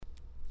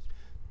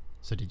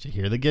So did you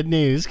hear the good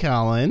news,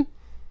 Colin?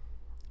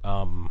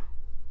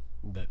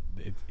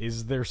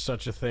 Is there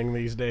such a thing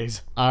these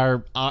days?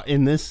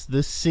 In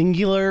this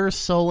singular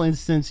sole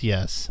instance,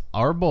 yes.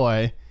 Our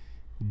boy,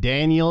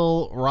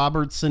 Daniel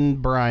Daniel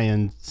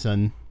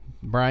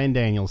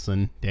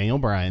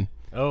Bryan.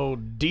 Oh,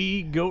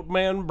 D.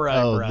 Goatman Bry.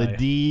 Oh, Bry.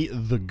 the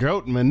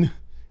Goatman,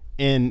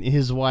 and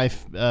his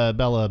wife,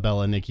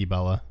 Nikki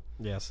Bella.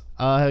 Yes.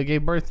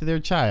 Gave birth to their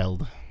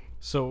child.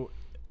 So,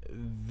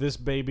 this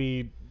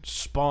baby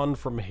spawned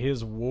from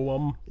his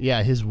womb?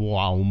 Yeah, his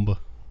womb.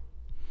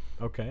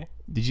 Okay.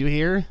 Did you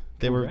hear?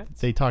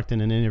 Congrats. They talked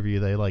in an interview.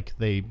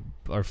 They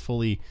are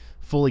fully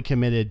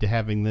committed to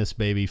having this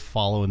baby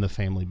follow in the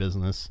family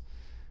business.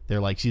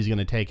 They're like, she's going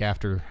to take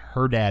after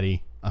her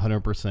daddy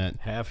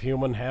 100%. Half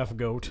human, half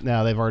goat.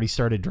 Now they've already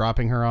started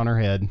dropping her on her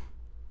head.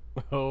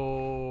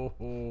 Oh.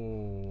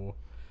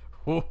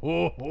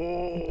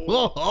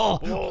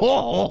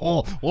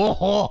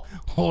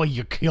 Oh,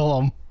 you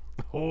kill him.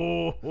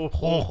 Oh,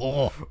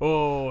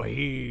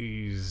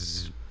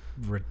 he's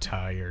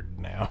retired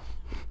now.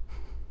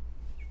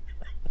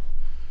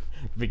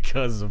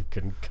 Because of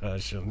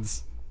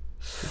concussions.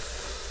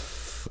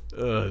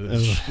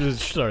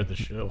 Let's start the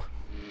show.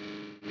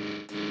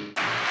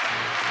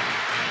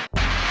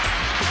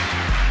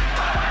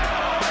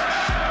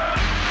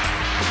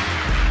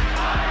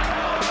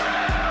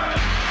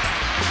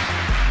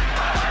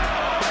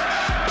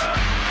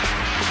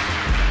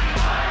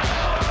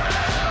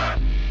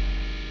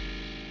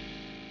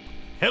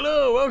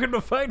 Hello, welcome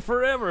to Fight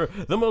Forever,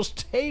 the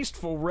most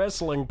tasteful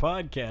wrestling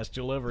podcast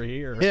you'll ever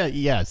hear. Yeah,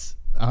 yes,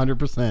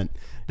 100%.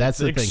 That's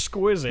the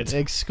exquisite.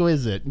 thing.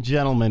 Exquisite.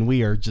 Gentlemen,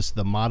 we are just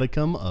the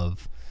modicum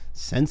of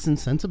sense and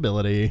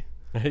sensibility.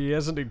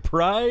 Yes, indeed.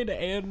 Pride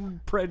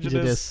and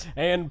prejudice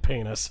and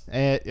penis.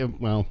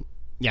 Well,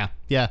 yeah,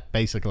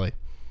 basically.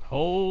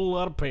 Whole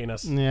lot of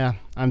penis. Yeah,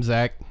 I'm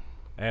Zach.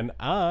 And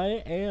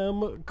I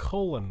am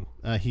Colin.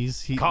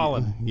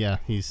 Colin. Yeah,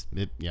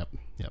 yep.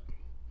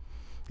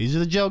 These are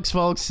the jokes,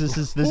 folks. This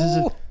is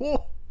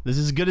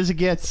as good as it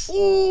gets.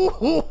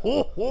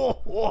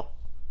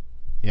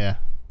 Yeah.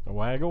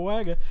 Wagga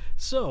wagga.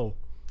 So,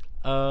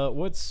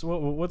 what's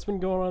been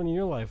going on in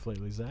your life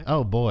lately, Zach?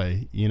 Oh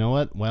boy, you know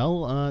what?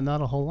 Well,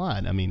 not a whole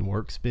lot. I mean,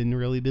 work's been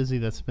really busy.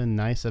 That's been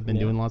nice. I've been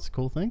doing lots of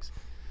cool things.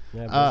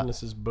 Yeah,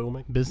 business is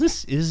booming.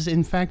 Business is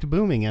in fact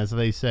booming, as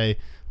they say.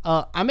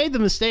 I made the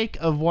mistake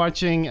of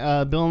watching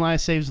Bill Nye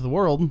Saves the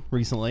World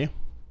recently.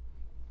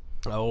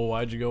 Oh,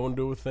 why'd you go and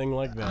do a thing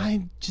like that?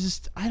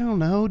 I don't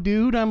know,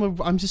 dude.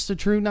 I'm just a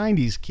true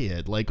 90s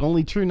kid. Like,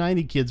 only true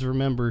 90 kids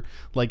remember,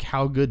 like,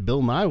 how good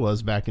Bill Nye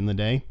was back in the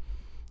day.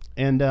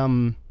 And,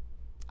 I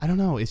don't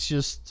know.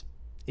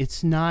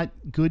 It's not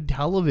good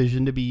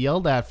television to be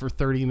yelled at for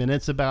 30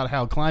 minutes about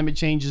how climate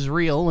change is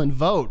real and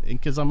vote.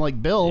 Because I'm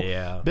like, Bill,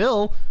 I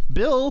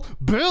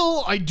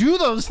do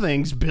those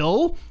things,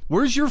 Bill.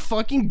 Where's your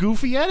fucking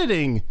goofy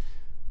editing?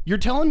 You're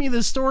telling me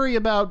this story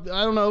about,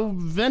 I don't know,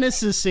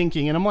 Venice is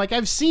sinking. And I'm like,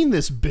 I've seen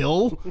this,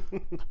 Bill.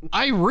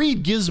 I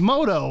read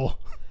Gizmodo.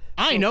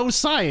 I know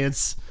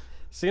science.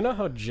 So you know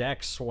how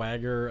Jack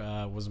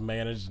Swagger was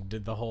managed and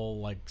did the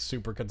whole, like,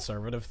 super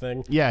conservative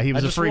thing? Yeah, he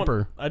was a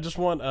freeper. I just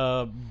want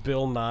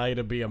Bill Nye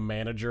to be a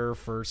manager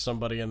for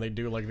somebody and they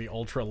do, like, the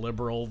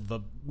ultra-liberal,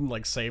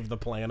 save the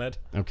planet.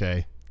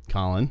 Okay,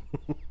 Colin.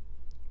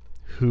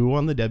 Who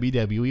on the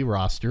WWE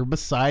roster,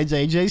 besides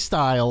AJ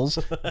Styles,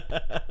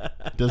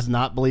 does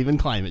not believe in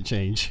climate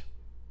change?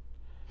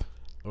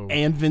 Oh.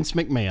 And Vince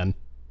McMahon.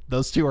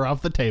 Those two are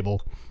off the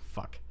table.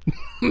 Fuck.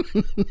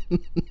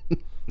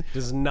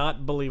 Does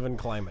not believe in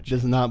climate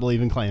change. Does not believe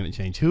in climate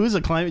change. Who is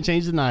a climate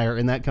change denier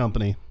in that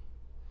company?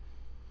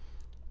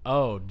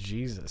 Oh,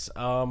 Jesus.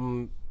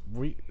 Do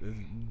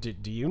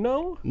you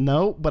know?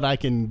 No, but I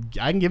can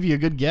give you a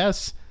good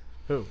guess.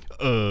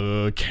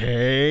 Who?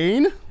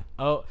 Kane?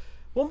 Oh,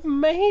 well,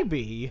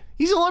 maybe.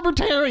 He's a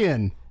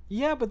libertarian.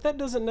 Yeah, but that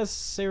doesn't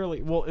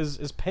necessarily... Well,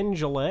 is Penn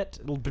Jillette?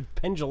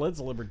 Penn Jillette's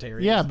a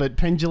libertarian. Yeah, but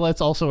Penn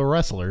Jillette's also a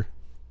wrestler.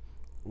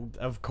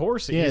 Of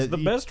course, he's the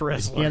best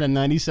wrestler. He had a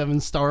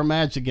 97-star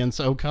match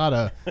against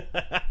Okada.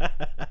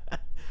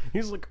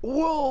 He's like,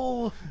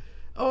 whoa...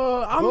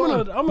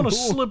 I'm gonna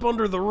slip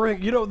under the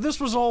ring. You know, this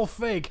was all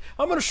fake.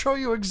 I'm gonna show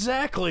you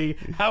exactly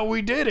how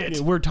we did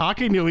it. We're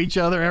talking to each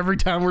other every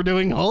time we're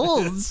doing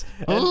holds.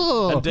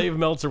 and Dave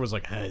Meltzer was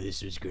like,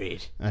 this was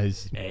great. I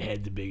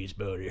had the biggest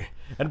boner.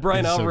 And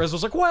Brian Alvarez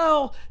was like,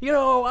 well, you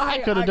know, I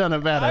could have done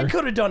it better. I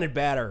could have done it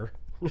better.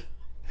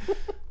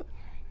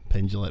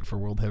 Penn Jillette for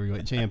World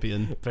Heavyweight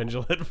Champion. Penn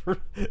Jillette for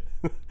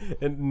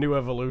New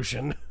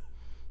Evolution.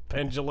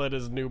 Penn Jillette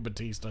is New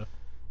Batista.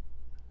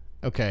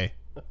 Okay.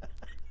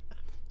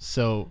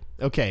 So,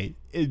 okay,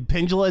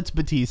 Penn Jillette's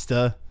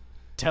Batista.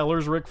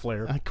 Teller's Ric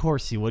Flair. Of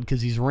course he would,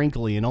 because he's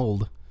wrinkly and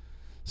old.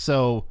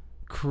 So,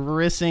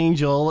 Chris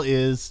Angel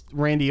is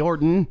Randy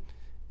Orton,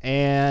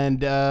 and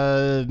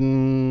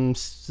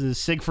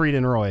Siegfried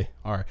and Roy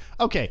are.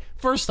 Okay,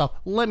 first off,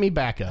 let me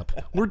back up.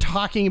 We're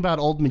talking about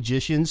old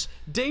magicians.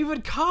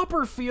 David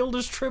Copperfield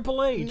is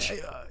Triple H.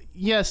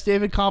 yes,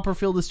 David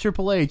Copperfield is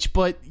Triple H,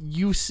 but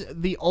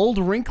the old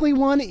wrinkly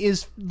one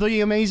is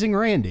the Amazing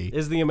Randy.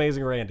 Is the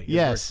Amazing Randy.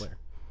 Yes. Very clear.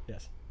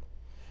 Yes.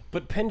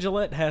 But Penn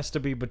Jillette has to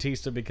be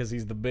Batista because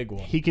he's the big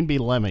one. He can be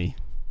Lemmy.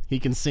 He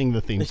can sing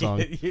the theme song.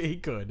 He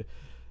could.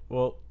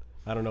 Well,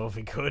 I don't know if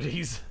he could.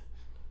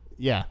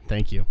 Yeah,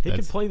 thank you. He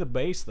could play the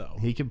bass, though.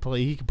 He could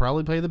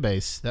probably play the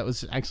bass. That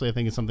was actually, I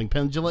think, it's something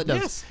Penn Jillette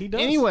does. Yes, he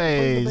does. Anyways,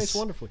 he plays the bass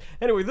wonderfully.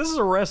 Anyway, this is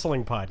a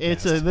wrestling podcast.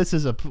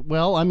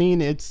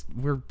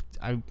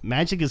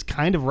 Magic is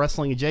kind of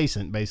wrestling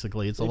adjacent.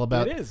 Basically, it's all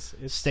about It's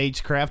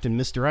stagecraft and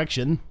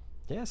misdirection.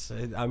 Yes,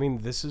 I mean,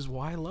 this is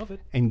why I love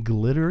it. And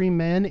glittery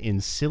men in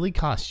silly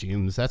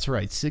costumes. That's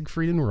right,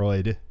 Siegfried and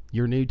Royd,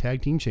 your new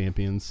tag team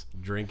champions.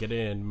 Drink it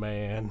in,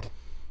 man.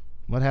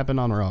 What happened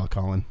on Raw,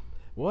 Colin?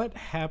 What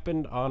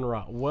happened on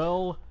Raw?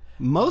 Well,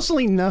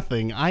 mostly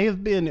nothing. I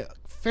have been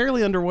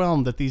fairly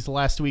underwhelmed at these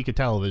last week of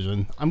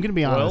television. I'm going to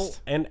be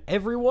honest. And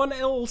everyone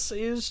else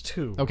is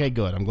too. Okay,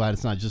 good. I'm glad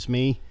it's not just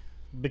me.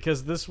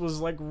 Because this was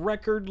like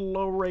record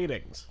low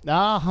ratings.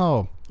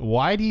 Oh,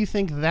 why do you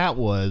think that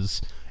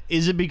was?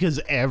 Is it because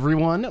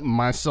everyone,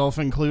 myself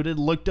included,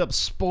 looked up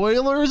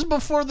spoilers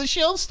before the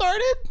show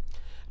started?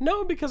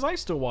 No, because I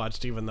still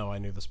watched even though I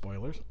knew the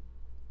spoilers.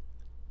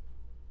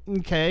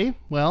 Okay,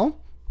 well,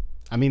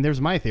 I mean, there's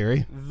my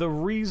theory. The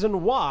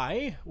reason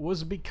why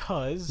was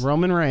because...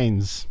 Roman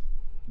Reigns.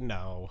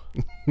 No.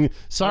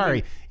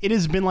 Sorry, it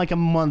has been like a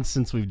month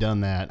since we've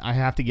done that. I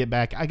have to get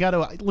back. I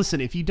gotta... Listen,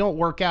 if you don't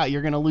work out,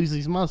 you're gonna lose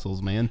these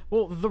muscles, man.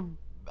 Well,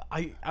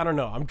 I don't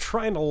know. I'm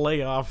trying to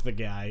lay off the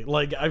guy.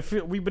 Like, I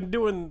feel we've been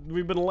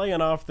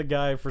laying off the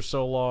guy for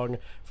so long.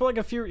 For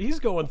like he's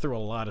going through a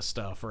lot of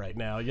stuff right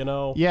now, you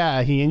know?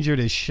 Yeah, he injured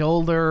his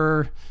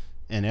shoulder,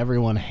 and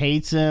everyone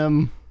hates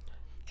him.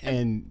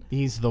 And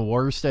he's the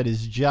worst at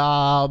his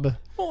job.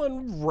 Well,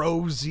 and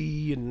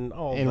Rosie and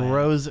all that. And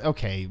Rose,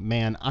 okay,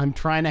 man, I'm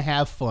trying to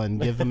have fun.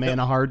 Give the man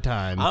a hard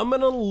time. I'm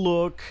going to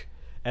look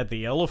at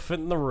the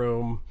elephant in the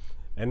room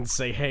and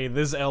say, hey,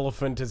 this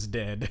elephant is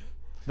dead.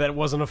 That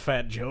wasn't a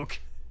fat joke.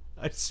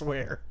 I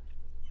swear.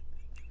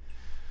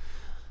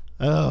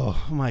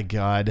 Oh, my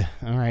God.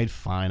 All right,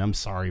 fine. I'm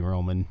sorry,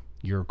 Roman.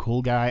 You're a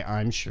cool guy,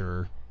 I'm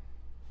sure.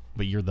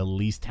 But you're the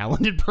least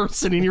talented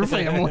person in your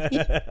family.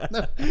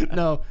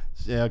 No.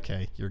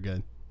 Okay, you're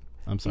good.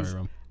 I'm sorry,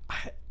 Roman.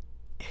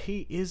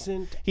 He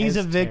isn't. He's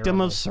a victim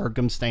terrible. of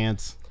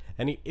circumstance.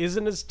 And he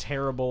isn't as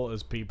terrible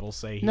as people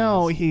say he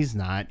No, is. he's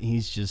not.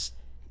 He's just...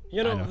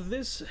 You know,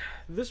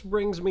 this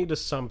brings me to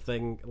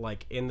something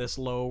like in this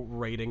low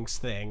ratings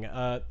thing.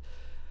 I've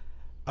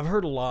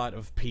heard a lot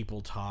of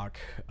people talk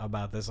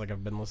about this. Like,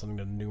 I've been listening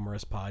to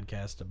numerous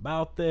podcasts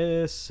about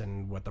this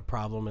and what the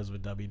problem is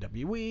with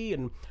WWE.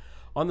 And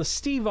on the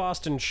Steve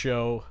Austin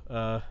show,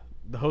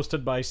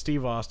 hosted by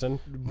Steve Austin,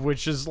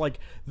 which is like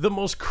the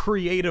most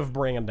creative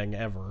branding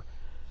ever.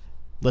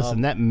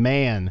 Listen, that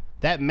man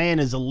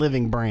is a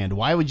living brand.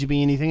 Why would you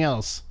be anything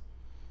else?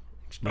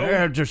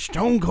 Yeah, it's a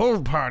Stone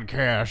Cold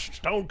podcast.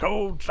 Stone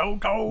Cold. Stone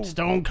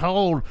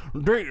Cold.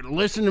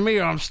 Listen to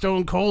me, I'm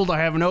Stone Cold. I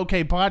have an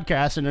okay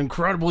podcast, an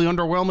incredibly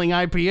underwhelming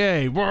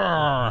IPA.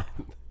 Brr.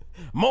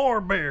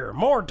 More beer,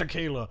 more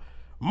tequila,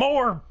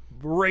 more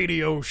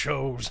radio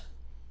shows.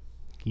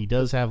 He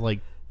does have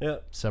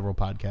several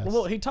podcasts.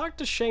 Well, he talked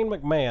to Shane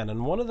McMahon,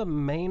 and one of the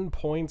main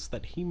points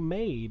that he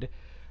made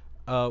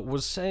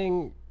was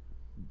saying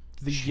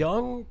the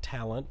young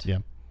talent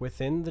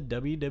within the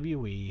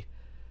WWE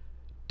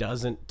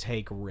doesn't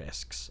take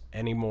risks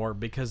anymore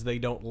because they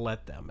don't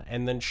let them.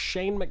 And then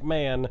Shane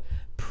McMahon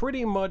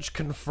pretty much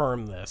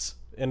confirmed this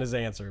in his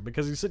answer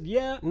because he said,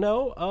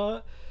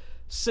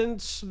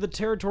 since the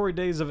territory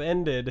days have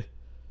ended,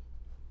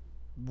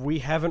 we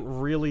haven't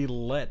really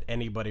let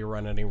anybody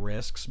run any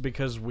risks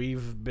because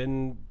we've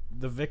been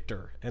the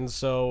victor. And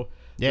so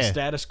the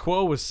status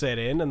quo was set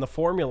in and the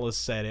formula's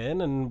set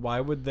in, and why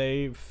would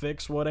they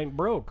fix what ain't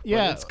broke?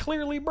 Yeah. But it's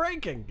clearly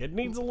breaking. It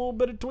needs a little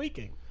bit of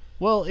tweaking.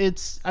 Well,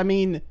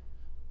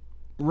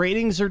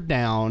 ratings are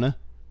down,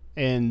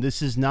 and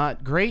this is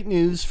not great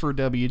news for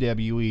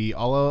WWE,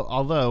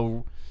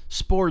 although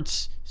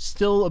sports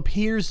still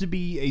appears to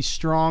be a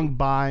strong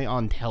buy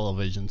on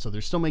television, so they're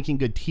still making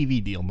good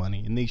TV deal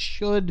money, and they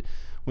should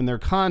when their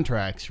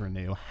contracts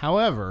renew.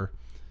 However,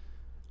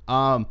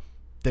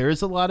 there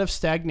is a lot of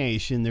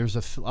stagnation.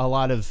 There's a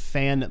lot of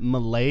fan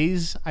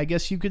malaise, I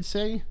guess you could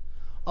say.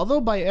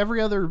 Although by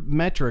every other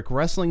metric,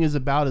 wrestling is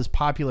about as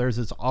popular as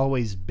it's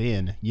always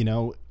been. You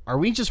know, are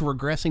we just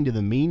regressing to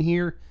the mean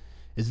here?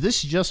 Is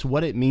this just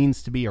what it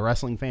means to be a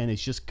wrestling fan?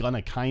 It's just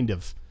gonna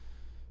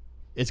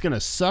it's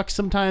gonna suck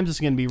sometimes. It's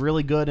gonna be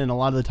really good, and a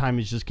lot of the time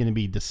it's just gonna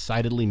be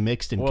decidedly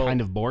mixed and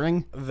kind of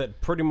boring. That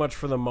pretty much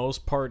for the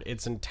most part,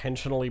 it's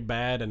intentionally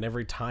bad, and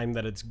every time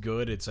that it's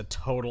good, it's a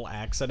total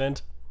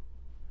accident.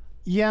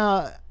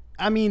 Yeah,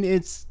 I mean,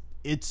 it's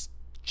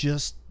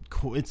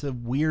a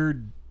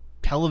weird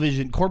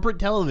corporate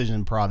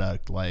television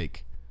product.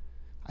 Like,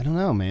 I don't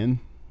know,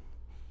 man.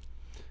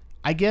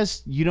 I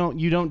guess you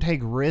don't take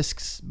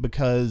risks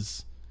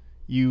because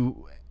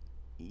you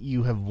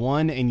you have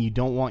won and you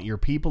don't want your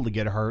people to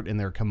get hurt and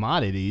they're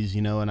commodities,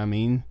 you know what I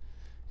mean?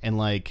 And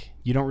like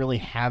you don't really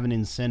have an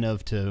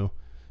incentive to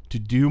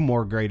do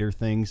more greater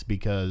things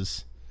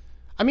because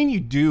I mean you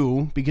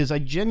do, because I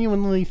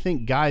genuinely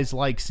think guys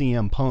like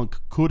CM Punk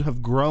could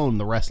have grown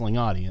the wrestling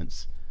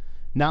audience.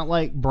 Not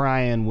like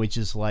Bryan, which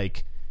is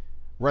like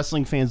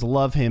wrestling fans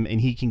love him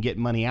and he can get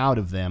money out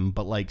of them,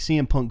 but like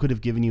CM Punk could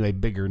have given you a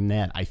bigger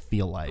net, I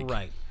feel like.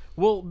 Right.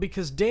 Well,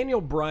 because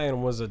Daniel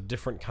Bryan was a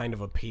different kind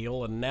of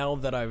appeal, and now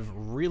that I've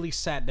really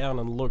sat down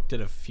and looked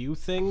at a few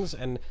things,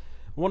 and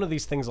one of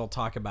these things I'll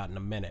talk about in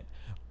a minute,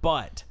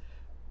 but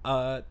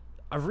I've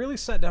really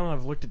sat down and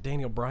I've looked at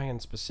Daniel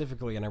Bryan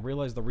specifically, and I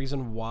realized the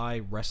reason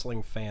why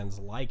wrestling fans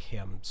like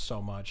him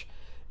so much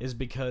is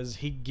because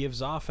he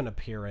gives off an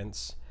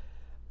appearance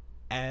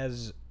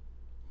as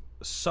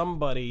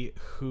somebody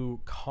who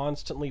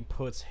constantly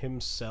puts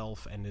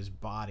himself and his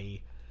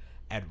body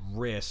at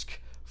risk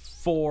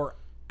for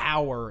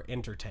our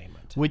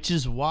entertainment. Which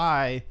is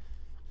why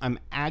I'm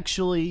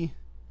actually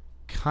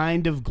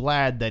kind of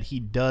glad that he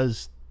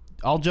does,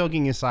 all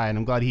joking aside,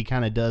 I'm glad he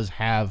kind of does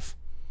have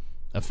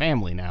a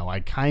family now. I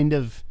kind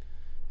of,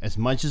 as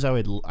much as I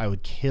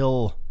would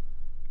kill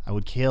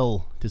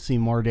to see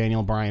more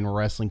Daniel Bryan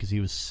wrestling because he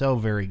was so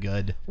very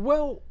good.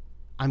 Well,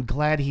 I'm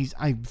glad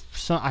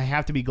I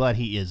have to be glad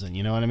he isn't,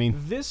 you know what I mean?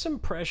 This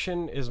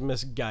impression is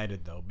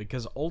misguided, though,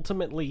 because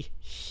ultimately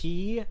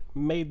he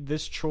made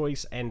this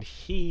choice and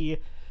he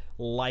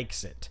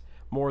likes it.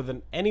 More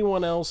than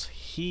anyone else,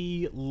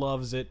 he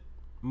loves it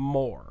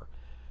more.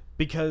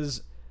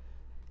 Because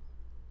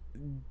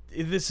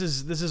this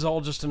is all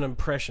just an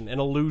impression, an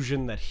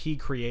illusion that he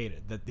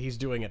created, that he's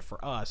doing it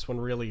for us, when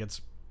really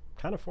it's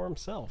kind of for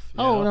himself.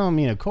 Oh, know? No, I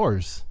mean, of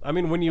course. I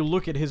mean, when you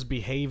look at his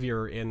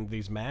behavior in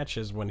these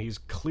matches, when he's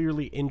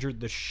clearly injured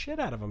the shit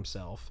out of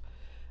himself,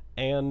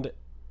 and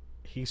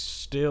he's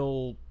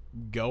still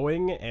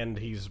going, and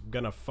he's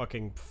gonna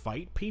fucking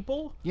fight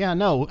people? Yeah,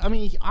 no, I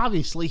mean,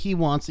 obviously he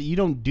wants it. You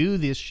don't do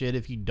this shit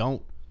if you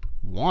don't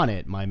want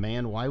it, my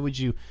man. Why would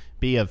you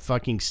be a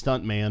fucking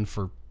stuntman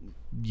for,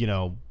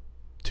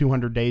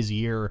 200 days a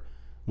year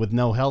with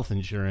no health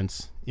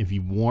insurance if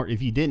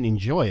you didn't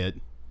enjoy it?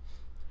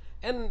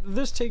 And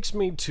this takes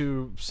me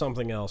to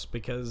something else,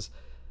 because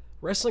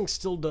wrestling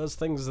still does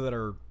things that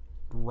are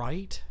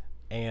right,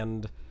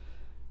 and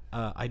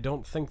I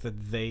don't think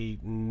that they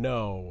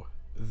know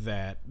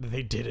that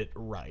they did it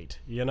right,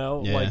 you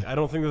know? Yeah. Like, I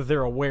don't think that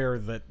they're aware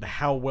that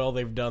how well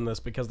they've done this,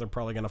 because they're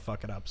probably going to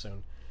fuck it up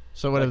soon.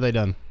 So what have they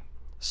done?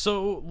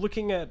 So,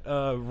 looking at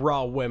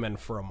Raw women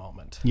for a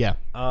moment. Yeah.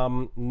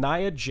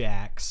 Nia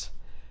Jax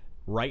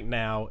right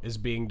now is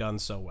being done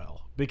so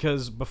well.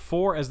 Because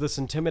before, as this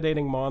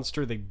intimidating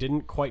monster, they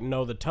didn't quite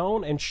know the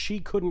tone, and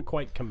she couldn't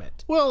quite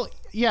commit. Well,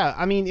 yeah,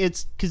 I mean,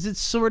 it's because it's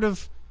sort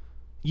of,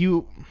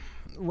 the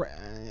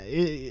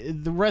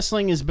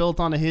wrestling is built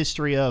on a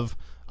history of,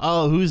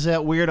 oh, who's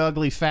that weird,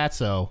 ugly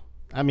fatso?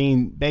 I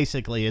mean,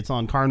 basically, it's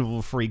on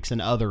Carnival Freaks and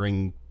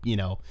othering,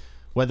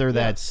 whether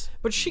that's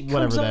but she comes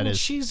whatever out that and is.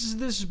 She's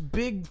this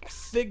big,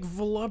 thick,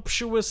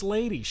 voluptuous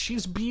lady.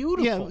 She's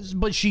beautiful. Yeah,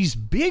 but she's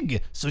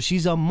big, so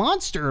she's a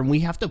monster, and we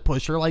have to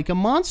push her like a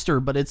monster.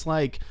 But it's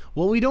like,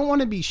 well, we don't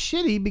want to be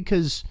shitty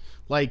because,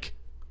 like,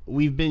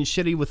 we've been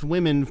shitty with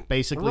women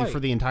basically for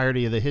the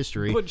entirety of the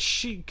history. But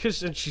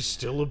and she's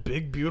still a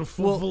big,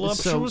 beautiful,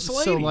 voluptuous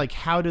lady. So, like,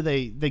 how do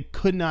they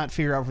could not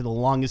figure out for the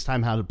longest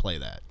time how to play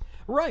that.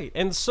 Right,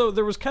 and so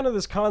there was kind of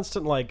this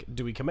constant, like,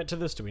 do we commit to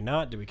this? Do we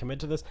not? Do we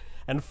commit to this?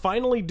 And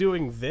finally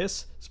doing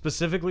this,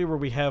 specifically where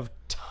we have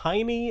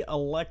tiny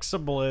Alexa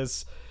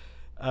Bliss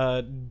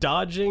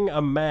dodging a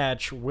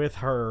match with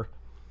her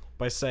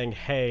by saying,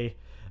 hey...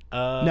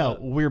 no,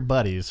 we're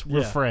buddies.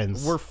 We're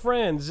friends. We're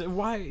friends.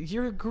 Why?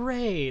 You're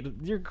great.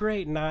 You're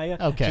great, Nia.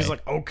 Okay. She's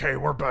like, okay,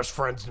 we're best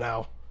friends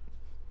now.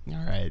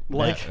 All right.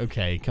 Like,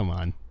 okay, come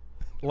on.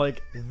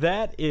 Like,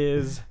 that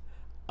is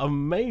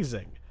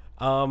amazing.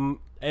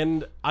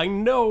 And I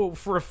know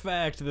for a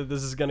fact that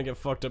this is going to get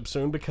fucked up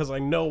soon, because I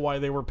know why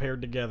they were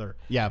paired together.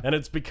 Yeah. And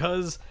it's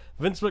because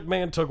Vince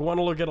McMahon took one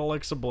look at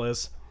Alexa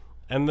Bliss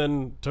and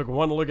then took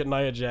one look at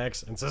Nia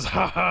Jax and says,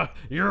 ha ha,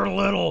 you're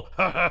little,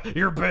 ha ha,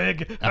 you're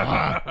big.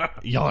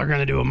 Y'all are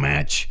going to do a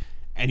match,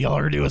 and y'all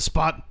are going to do a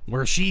spot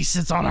where she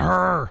sits on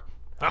her.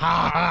 Ha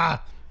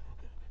ha.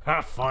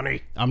 Ha,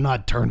 funny. I'm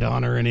not turned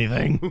on or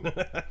anything.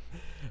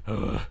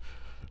 I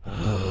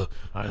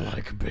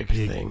like big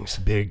things.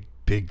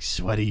 Big,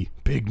 sweaty,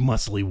 big,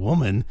 muscly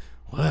woman.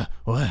 What?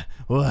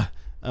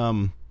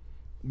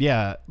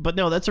 Yeah, but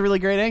no, that's a really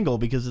great angle,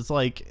 because it's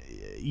like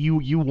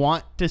you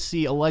want to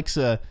see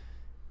Alexa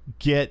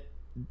get,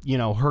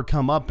 her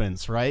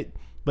comeuppance, right?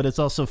 But it's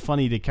also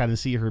funny to kind of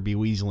see her be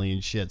weaselly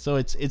and shit. So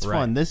it's right.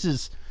 fun. This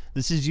is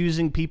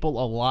using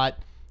people a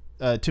lot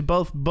to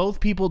both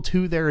people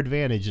to their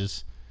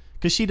advantages.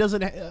 Because she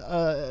doesn't,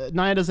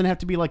 Nia doesn't have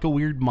to be like a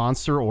weird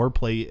monster or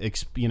play,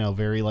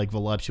 very like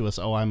voluptuous.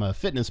 Oh, I'm a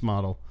fitness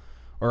model,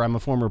 or I'm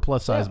a former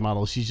plus size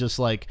model. She's just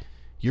like,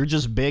 you're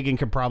just big and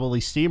could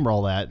probably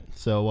steamroll that.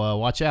 So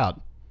watch out.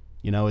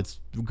 You know, it's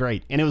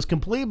great. And it was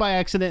completely by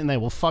accident, and they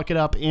will fuck it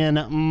up by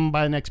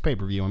the next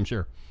pay-per-view, I'm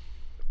sure.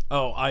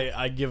 Oh,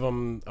 I give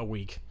them a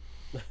week.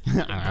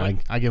 I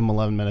give them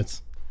 11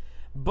 minutes.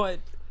 But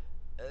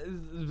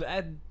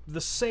at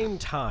the same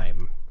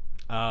time,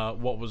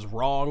 what was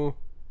wrong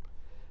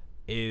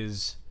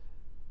is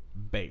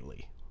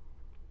Bayley.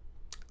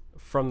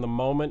 From the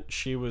moment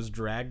she was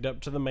dragged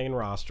up to the main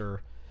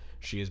roster,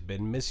 she has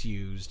been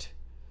misused.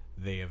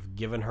 They have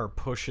given her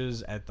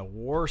pushes at the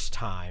worst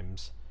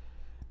times.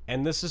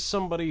 And this is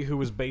somebody who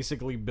was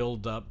basically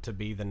built up to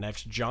be the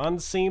next John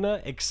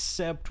Cena,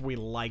 except we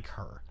like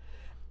her.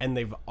 And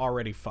they've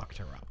already fucked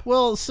her up.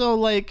 Well, so,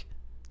 like,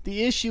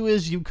 the issue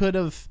is you could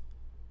have...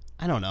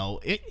 I don't know.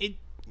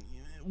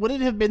 Would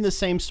it have been the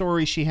same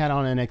story she had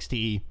on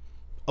NXT?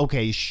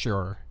 Okay,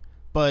 sure.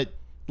 But,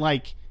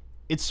 like,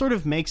 it sort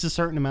of makes a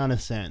certain amount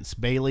of sense.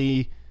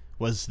 Bayley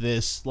was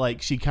this,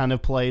 like, she kind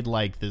of played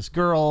like this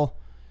girl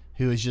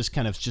who was just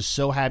kind of just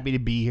so happy to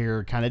be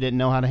here, kind of didn't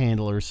know how to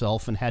handle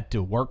herself, and had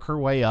to work her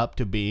way up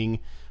to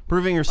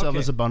proving herself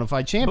as a bona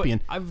fide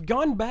champion. But I've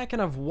gone back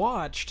and I've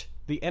watched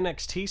the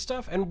NXT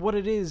stuff, and what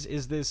it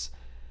is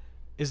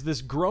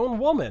this grown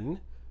woman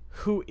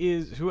who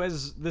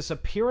has this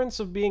appearance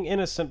of being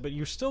innocent, but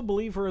you still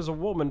believe her as a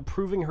woman,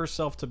 proving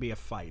herself to be a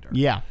fighter.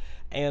 Yeah.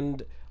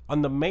 And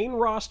on the main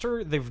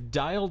roster, they've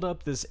dialed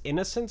up this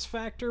innocence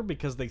factor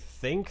because they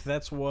think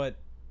that's what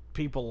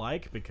people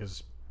like,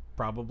 because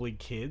probably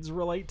kids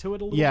relate to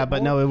it a little bit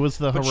but more. No, it was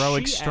the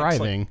heroic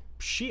striving.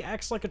 She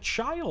acts like a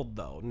child,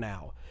 though,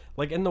 now.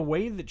 Like, in the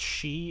way that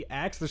she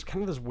acts, there's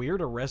kind of this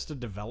weird Arrested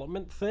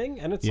Development thing,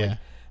 and it's like,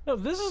 no,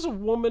 this is a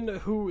woman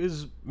who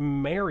is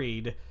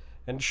married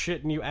and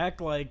shit, and you act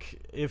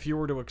like if you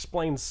were to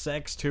explain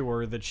sex to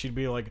her that she'd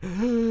be like,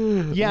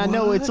 yeah, what?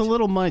 No, it's a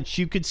little much.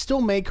 You could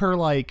still make her,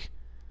 like,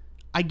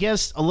 I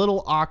guess, a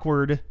little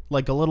awkward,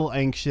 like a little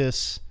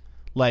anxious,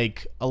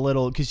 like a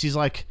little, because she's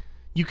like,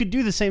 you could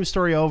do the same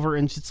story over,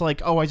 and it's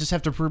like, oh, I just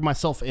have to prove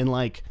myself in,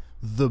 like,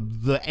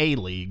 the A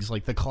leagues,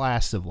 like the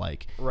class of,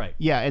 like, right.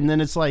 Yeah, and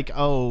then it's like,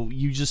 oh,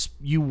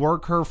 you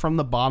work her from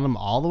the bottom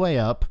all the way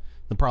up.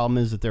 The problem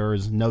is that there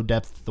is no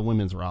depth to the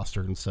women's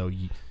roster, and so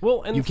you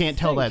can't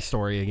tell that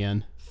story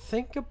again.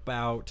 Think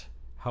about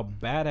how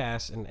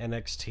badass in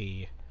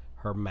NXT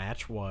her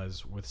match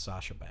was with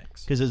Sasha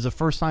Banks. Because it's the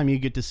first time you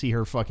get to see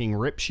her fucking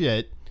rip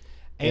shit,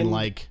 and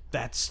like...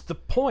 That's the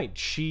point.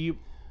 She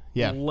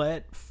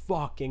let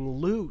fucking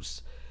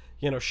loose.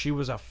 You know, she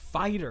was a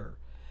fighter.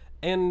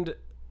 And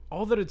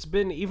all that it's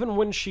been, even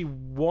when she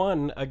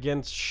won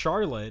against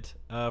Charlotte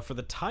for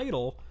the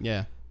title...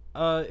 Yeah.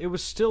 It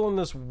was still in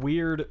this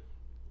weird...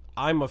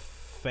 I'm a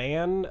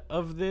fan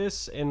of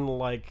this, and,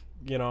 like,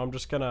 you know, I'm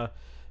just gonna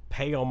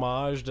pay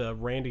homage to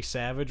Randy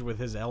Savage with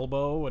his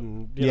elbow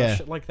and you know,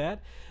 shit like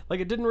that.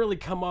 Like, it didn't really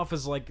come off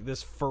as, like,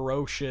 this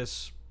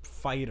ferocious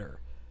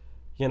fighter.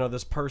 You know,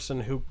 this person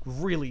who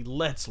really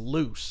lets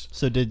loose.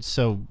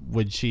 So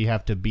would she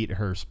have to beat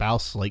her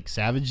spouse like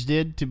Savage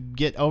did to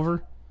get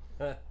over?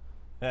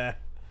 Like,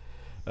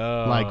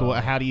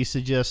 how do you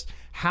suggest?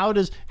 How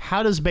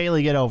does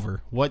Bayley get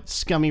over? What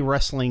scummy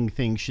wrestling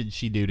thing should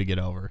she do to get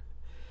over?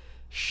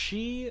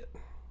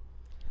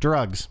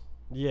 Drugs.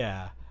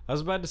 Yeah. I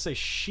was about to say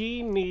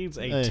she needs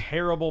a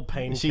terrible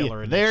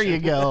painkiller. There you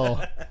go.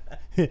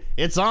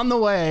 It's on the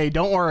way.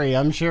 Don't worry.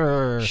 I'm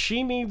sure.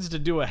 She needs to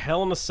do a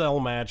Hell in a Cell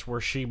match where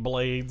she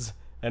blades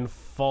and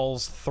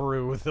falls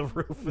through the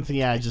roof.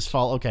 Just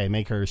fall. Okay,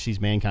 make her.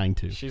 She's Mankind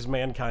too. She's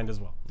Mankind as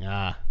well.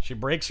 Ah. She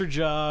breaks her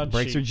jaw.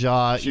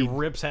 She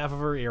rips half of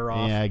her ear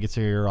off. Yeah, gets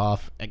her ear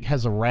off. It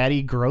has a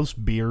ratty, gross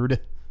beard.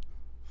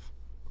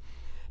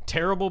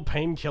 Terrible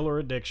painkiller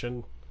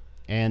addiction.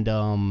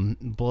 And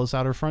blows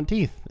out her front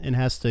teeth and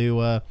has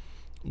to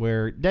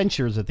wear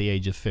dentures at the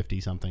age of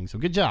 50-something. So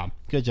good job.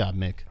 Good job,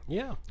 Mick.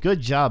 Yeah.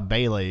 Good job,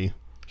 Bayley.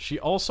 She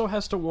also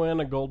has to win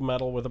a gold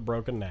medal with a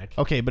broken neck.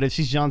 Okay, but if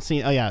she's John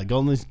Cena...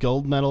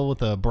 gold medal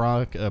with a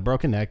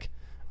broken neck.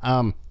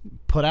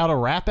 Put out a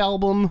rap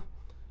album.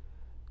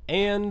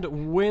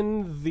 And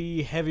win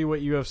the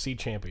heavyweight UFC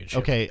championship.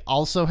 Okay,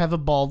 also have a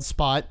bald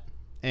spot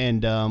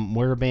and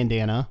wear a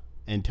bandana.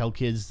 And tell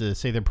kids to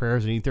say their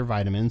prayers and eat their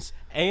vitamins.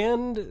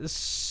 And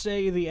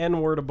say the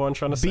N-word a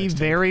bunch on a Be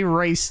very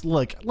race.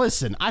 Look,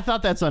 listen, I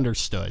thought that's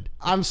understood.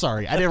 I'm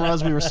sorry. I didn't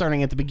realize we were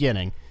starting at the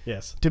beginning.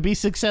 Yes. To be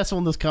successful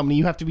in this company,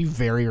 you have to be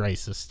very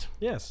racist.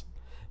 Yes.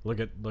 Look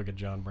at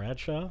John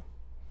Bradshaw.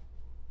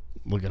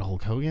 Look at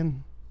Hulk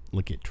Hogan.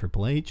 Look at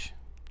Triple H.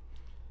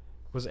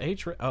 Was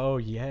H... Oh,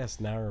 yes.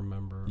 Now I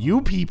remember.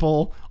 You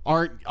people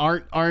aren't...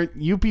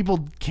 You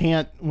people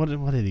can't... What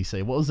did he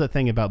say? What was that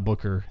thing about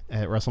Booker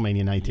at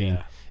WrestleMania 19?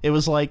 Yeah. It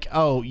was like,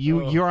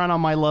 you're on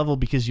my level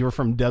because you're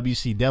from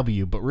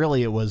WCW, but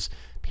really it was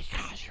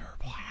because you're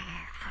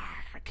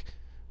black.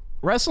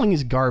 Wrestling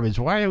is garbage.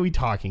 Why are we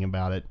talking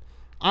about it?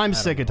 I'm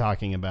sick of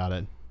talking about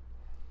it.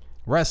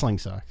 Wrestling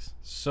sucks.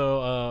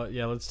 So,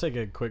 let's take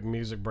a quick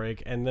music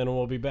break, and then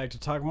we'll be back to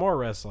talk more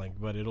wrestling,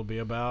 but it'll be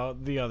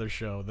about the other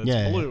show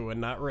that's blue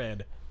and not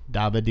red.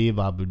 Da-ba-dee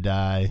babu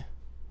die.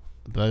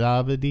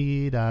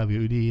 Da-ba-dee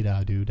da-bu-dee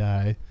da-do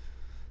die.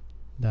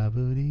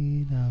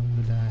 Da-boo-dee,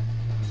 da-boo-da,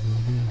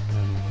 da-boo-dee,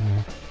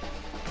 da-boo-da.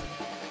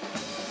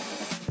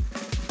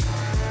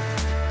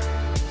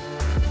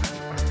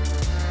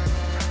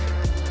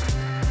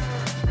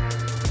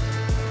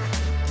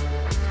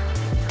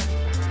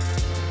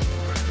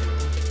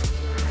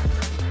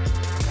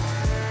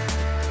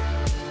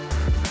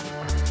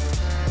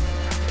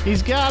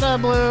 He's got a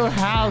blue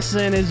house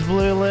and his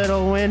blue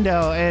little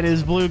window and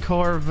his blue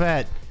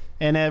Corvette,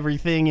 and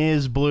everything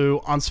is blue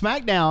on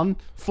SmackDown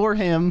for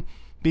him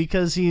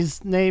because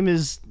his name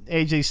is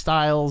AJ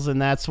Styles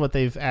and that's what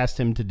they've asked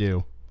him to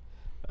do.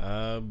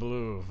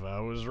 Blue, if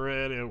I was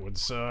red, it would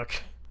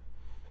suck.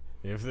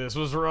 If this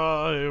was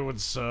Raw, it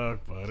would suck,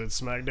 but it's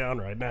SmackDown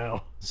right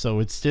now. So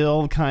it's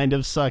still kind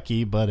of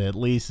sucky, but at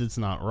least it's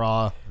not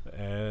Raw.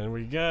 And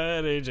we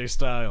got AJ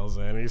Styles,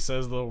 and he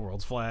says the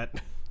world's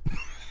flat.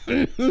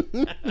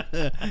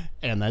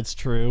 And that's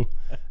true.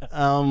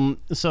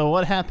 So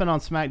what happened on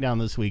SmackDown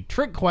this week?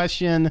 Trick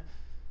question.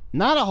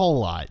 Not a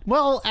whole lot.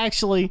 Well,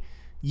 actually,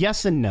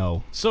 yes and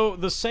no. So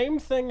the same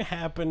thing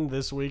happened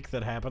this week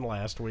that happened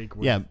last week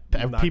with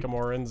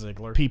Nakamura and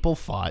Ziggler. People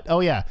fought. Oh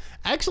yeah.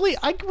 Actually,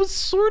 I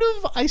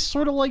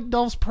sort of like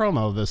Dolph's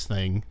promo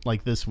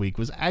this week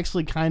was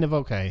actually kind of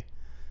okay.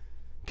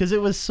 Cuz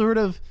it was sort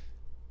of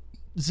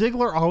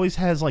Ziggler always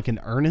has like an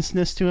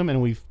earnestness to him,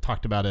 and we've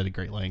talked about it at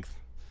great length.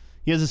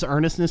 He has this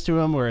earnestness to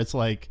him where it's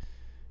like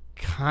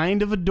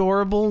kind of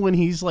adorable when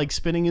he's like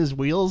spinning his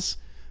wheels,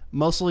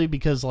 mostly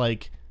because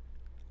like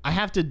I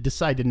have to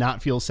decide to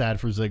not feel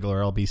sad for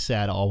Ziggler. I'll be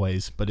sad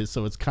always, but it's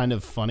kind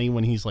of funny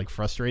when he's like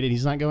frustrated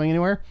he's not going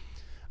anywhere.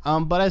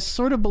 But I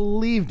sort of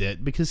believed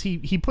it because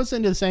he puts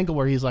into this angle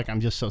where he's like, I'm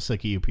just so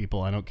sick of you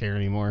people, I don't care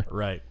anymore.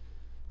 Right.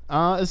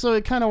 So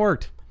it kind of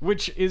worked.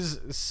 Which is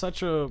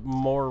such a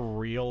more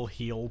real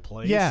heel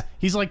place. Yeah.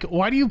 He's like,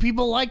 why do you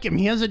people like him?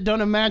 He hasn't done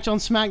a match on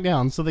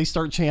SmackDown. So they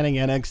start chanting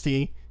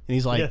NXT. And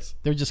he's like, yes.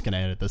 They're just going to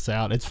edit this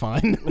out. It's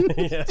fine.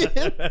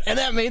 And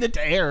that made it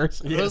to air.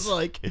 So it was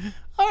like,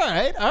 all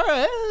right.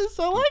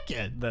 So I like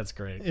it. That's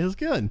great. It was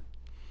good.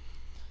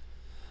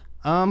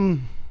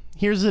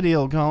 Here's the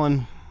deal,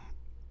 Colin.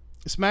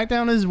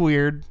 SmackDown is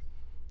weird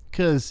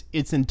because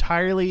it's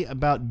entirely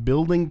about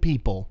building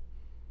people.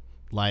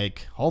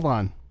 Like, hold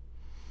on.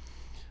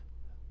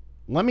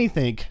 Let me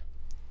think.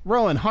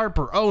 Rowan,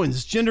 Harper,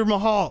 Owens, Jinder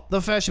Mahal, The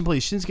Fashion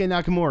Police, Shinsuke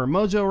Nakamura,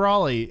 Mojo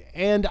Rawley,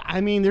 and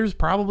I mean, there's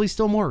probably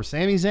still more.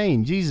 Sami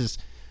Zayn, Jesus.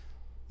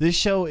 This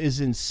show is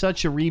in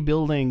such a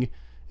rebuilding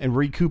and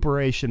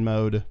recuperation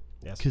mode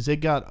because it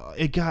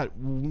got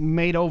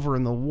made over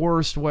in the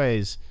worst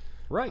ways.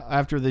 Right.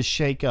 After this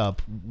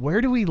shakeup,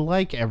 where do we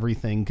like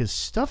everything? Because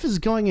stuff is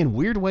going in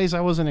weird ways I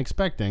wasn't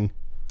expecting.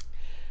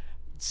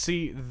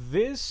 See,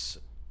 this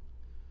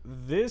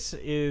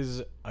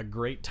is a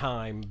great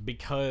time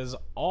because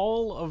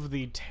all of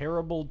the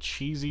terrible,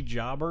 cheesy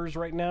jobbers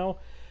right now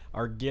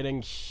are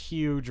getting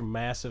huge,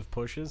 massive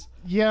pushes.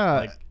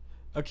 Yeah. Like,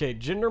 okay,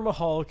 Jinder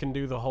Mahal can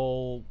do the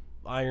whole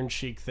Iron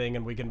Sheik thing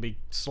and we can be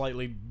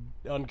slightly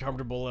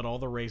uncomfortable at all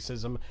the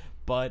racism,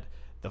 but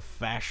the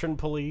Fashion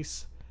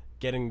Police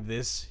getting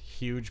this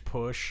huge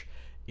push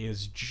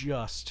is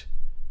just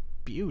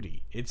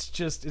beauty. It's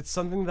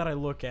something that I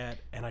look at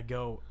and I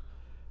go,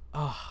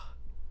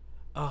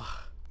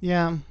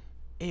 yeah.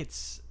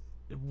 It's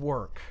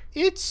work.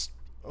 It's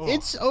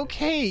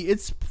okay.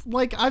 It's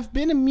like I've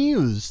been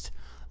amused.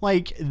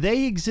 Like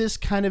they exist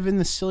kind of in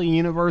the silly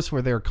universe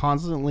where they're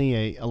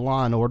constantly a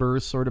Law and Order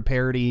sort of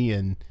parody,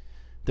 and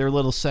their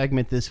little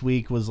segment this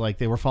week was like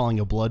they were following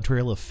a blood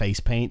trail of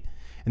face paint,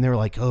 and they were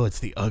like, "Oh, it's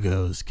the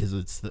Uggos because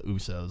it's the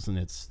Usos," and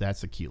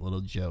that's a cute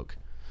little joke.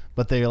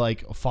 But they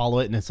like follow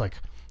it, and it's like,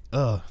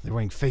 they're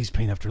wearing face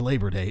paint after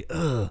Labor Day,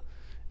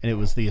 And it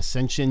was the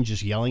Ascension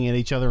just yelling at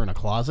each other in a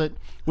closet,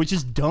 which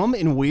is dumb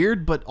and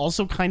weird, but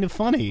also kind of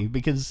funny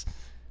because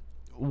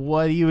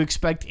what do you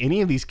expect any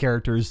of these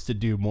characters to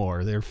do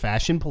more? They're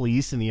Fashion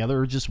Police and the other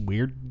are just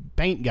weird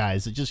paint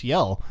guys that just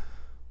yell.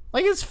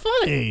 Like, it's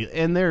funny.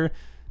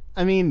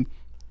 And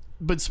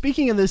but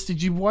speaking of this,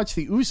 did you watch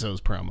the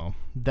Usos promo?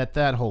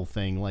 That whole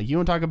thing. Like, you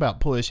want to talk about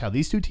push, how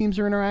these two teams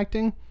are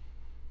interacting?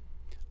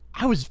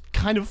 I was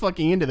kind of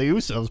fucking into the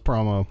Usos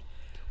promo.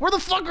 Where the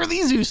fuck are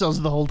these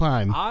Usos the whole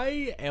time?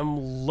 I am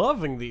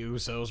loving the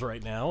Usos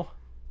right now.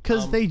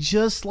 Because they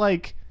just,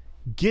 like,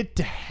 get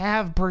to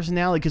have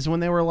personality. Because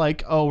when they were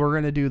like, oh, we're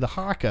going to do the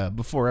haka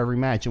before every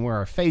match and wear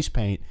our face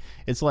paint,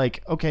 it's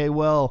like, okay,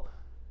 well,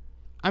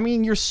 I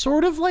mean, you're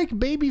sort of like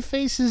baby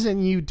faces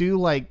and you do,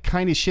 like,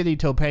 kind of shitty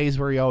topes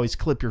where you always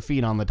clip your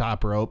feet on the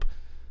top rope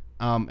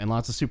and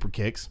lots of super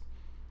kicks.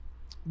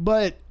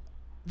 But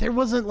there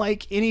wasn't,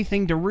 like,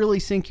 anything to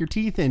really sink your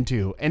teeth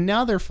into. And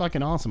now they're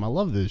fucking awesome. I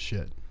love this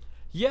shit.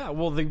 Yeah,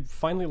 well, they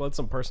finally let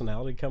some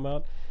personality come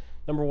out.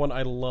 Number one,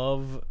 I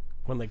love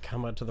when they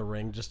come out to the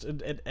ring just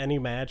at any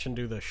match and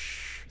do the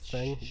shh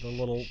thing, the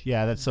little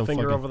that's so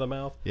finger fucking, over the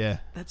mouth. Yeah.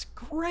 That's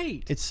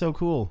great. It's so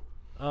cool.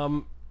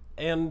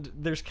 And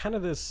there's kind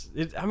of this,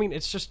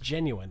 it's just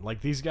genuine.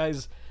 Like, these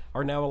guys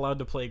are now allowed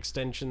to play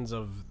extensions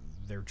of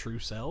their true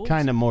selves.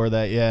 Kind of more of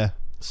that, yeah.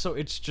 So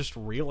it's just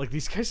real? Like,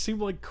 these guys seem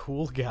like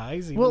cool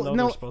guys, even though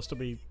they're supposed to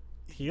be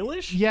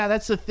heelish? Yeah,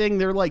 that's the thing.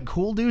 They're like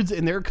cool dudes,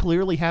 and they're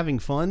clearly having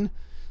fun.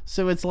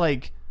 So it's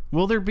like,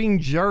 well, they're being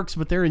jerks,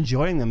 but they're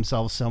enjoying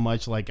themselves so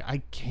much. Like,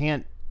 I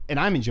can't, and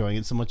I'm enjoying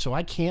it so much, so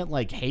I can't,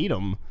 like, hate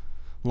them.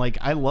 Like,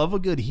 I love a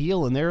good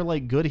heel, and they're,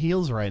 like, good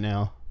heels right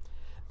now.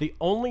 The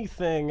only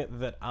thing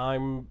that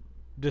I'm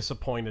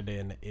disappointed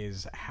in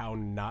is how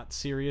not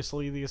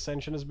seriously the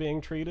Ascension is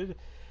being treated,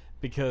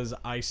 because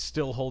I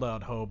still hold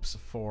out hopes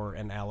for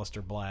an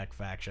Aleister Black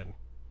faction.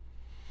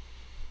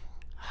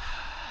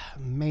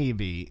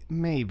 Maybe.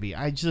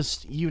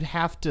 You'd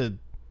have to...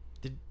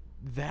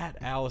 That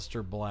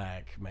Aleister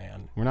Black,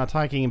 man. We're not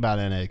talking about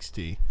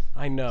NXT.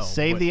 I know.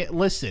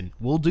 Listen,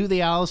 we'll do the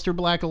Aleister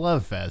Black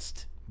Love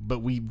Fest,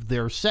 but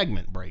there are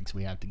segment breaks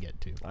we have to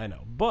get to. I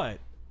know,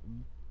 but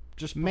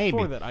just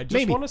before that, I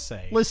just want to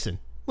say... Listen.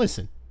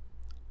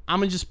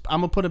 I'm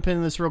gonna put a pin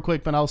in this real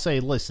quick, but I'll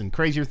say, listen,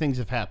 crazier things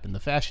have happened. The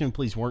Fashion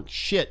Police weren't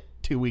shit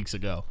 2 weeks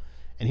ago,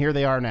 and here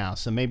they are now.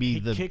 So maybe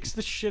he kicks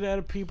the shit out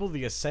of people.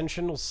 The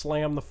Ascension will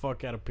slam the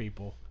fuck out of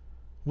people.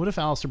 What if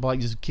Aleister Black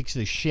just kicks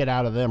the shit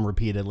out of them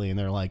repeatedly, and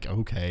they're like,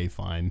 okay,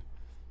 fine.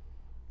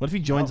 What if he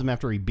joins them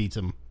after he beats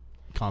them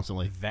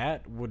constantly?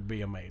 That would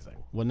be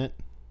amazing, wouldn't it?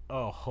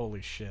 Oh,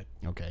 holy shit.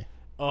 Okay.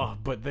 Oh,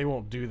 but they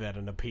won't do that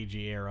in a PG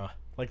era.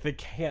 Like, they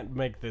can't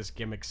make this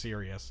gimmick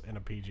serious in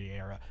a PG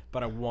era,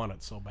 but I want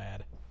it so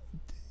bad.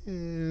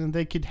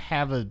 They could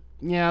have a...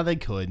 Yeah, they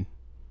could.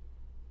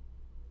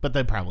 But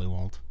they probably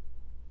won't.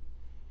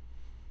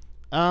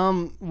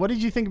 What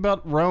did you think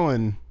about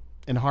Rowan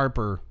and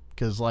Harper?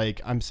 Because, like,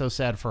 I'm so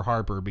sad for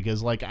Harper,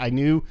 because, like, I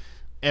knew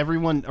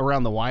everyone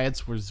around the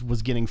Wyatts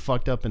was getting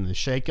fucked up in the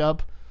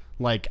shakeup.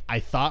 Like, I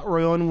thought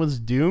Rowan was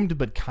doomed,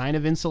 but kind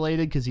of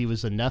insulated because he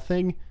was a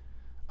nothing.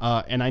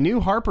 And I knew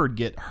Harper'd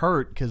get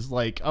hurt because,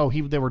 like,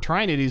 they were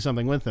trying to do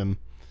something with him,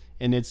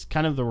 and it's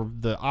kind of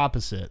the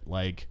opposite.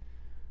 Like,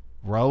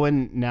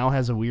 Rowan now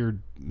has a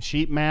weird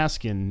sheep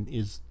mask and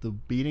is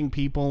beating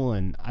people,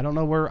 and I don't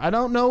know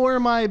where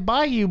my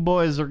Bayou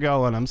boys are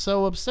going. I'm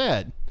so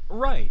upset.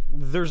 Right,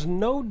 there's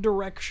no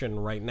direction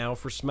right now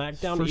for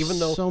SmackDown, even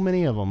though so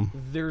many of them.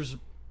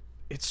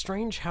 It's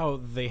strange how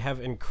they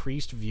have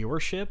increased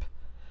viewership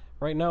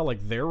right now.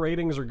 Like, their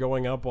ratings are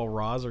going up while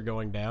Raw's are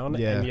going down,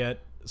 and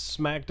yet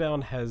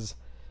SmackDown has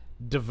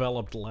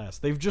developed less.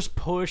 They've just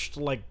pushed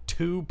like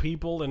 2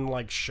 people in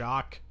like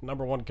shock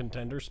 #1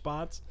 contender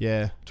spots.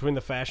 Yeah. Between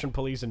the Fashion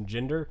Police and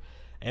Jinder,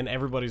 and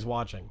everybody's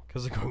watching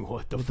because they're going,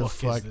 what the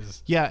fuck is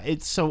this? Yeah,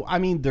 it's so, I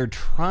mean, they're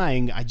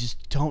trying. I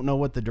just don't know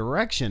what the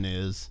direction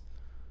is.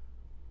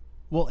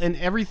 Well, and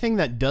everything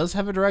that does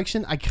have a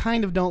direction, I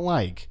kind of don't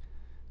like.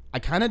 I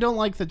kind of don't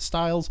like that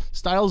Styles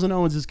and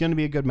Owens is going to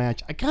be a good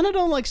match. I kind of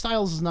don't like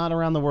Styles is not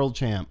around the world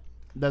champ.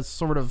 That's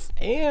sort of...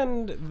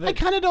 And... I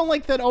kind of don't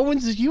like that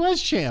Owens is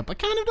U.S. champ. I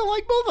kind of don't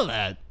like both of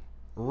that.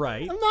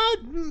 Right. I'm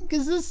not...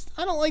 Because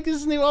I don't like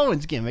this new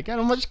Owens gimmick. I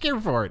don't much care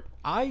for it.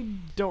 I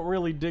don't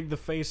really dig the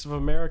Face of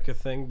America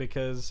thing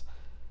because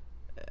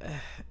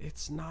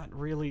it's not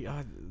really...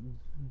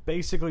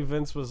 basically,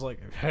 Vince was like,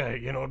 hey,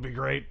 you know what'd be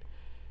great?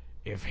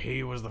 If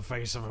he was the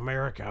Face of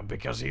America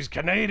because he's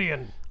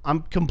Canadian.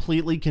 I'm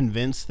completely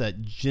convinced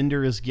that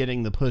Jinder is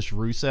getting the push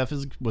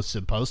Rusev was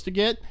supposed to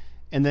get,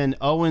 and then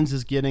Owens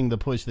is getting the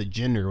push that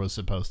Jinder was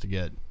supposed to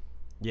get.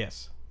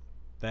 Yes.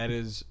 That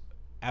is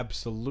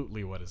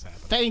absolutely what has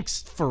happened.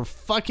 Thanks for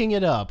fucking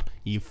it up.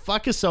 You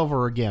fuck us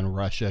over again,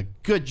 Russia.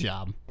 Good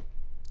job.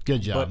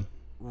 Good job.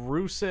 But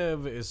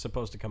Rusev is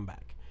supposed to come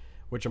back,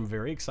 which I'm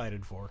very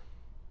excited for.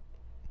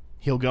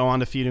 He'll go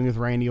on to feuding with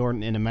Randy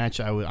Orton in a match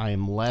I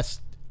am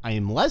less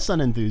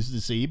unenthused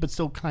to see, but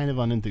still kind of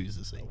unenthused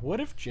to see. What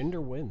if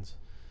Jinder wins?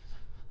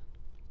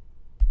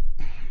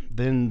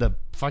 Then the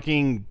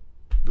fucking...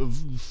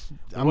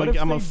 What if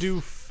they do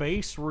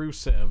face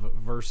Rusev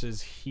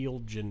versus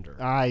heel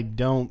Jinder?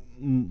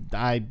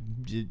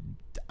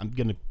 I'm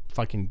gonna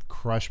fucking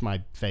crush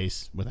my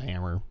face with a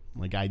hammer.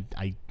 Like, I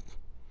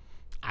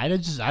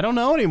don't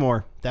know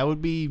anymore. That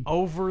would be...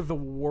 Over the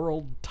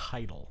world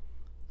title.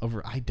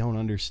 I don't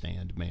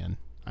understand, man.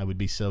 I would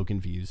be so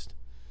confused.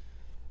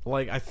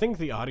 Like, I think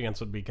the audience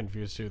would be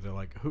confused too. They're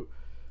like, who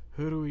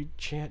do we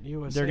chant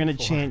USA? They're gonna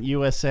chant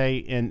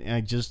USA,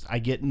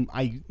 and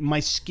my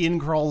skin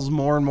crawls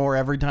more and more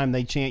every time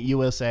they chant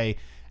USA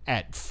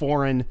at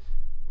foreign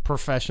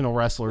professional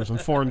wrestlers and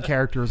foreign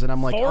characters, and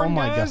I'm like, foreign oh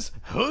my guys,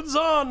 god, hoods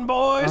on,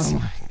 boys!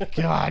 Oh my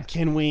god,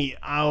 can we?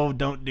 Oh,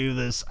 don't do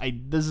this.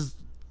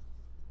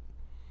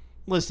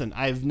 Listen,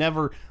 I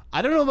don't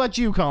know about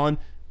you, Colin.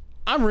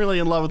 I'm really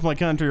in love with my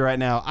country right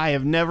now. I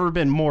have never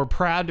been more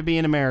proud to be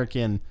an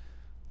American.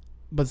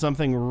 But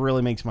something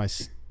really makes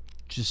it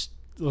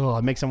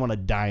makes me want to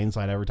die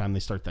inside every time they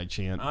start that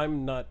chant.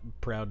 I'm not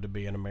proud to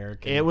be an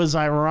American. It was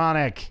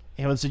ironic.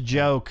 It was a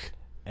joke.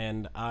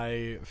 And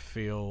I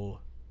feel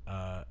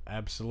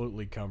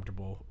absolutely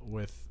comfortable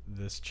with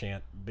this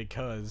chant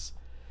because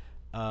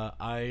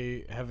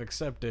I have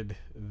accepted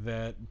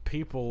that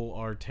people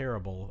are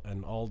terrible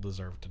and all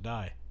deserve to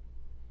die.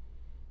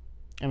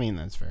 I mean,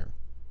 that's fair.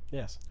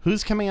 Yes.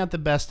 Who's coming out the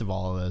best of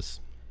all of this?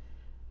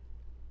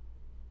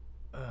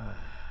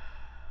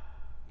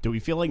 Do we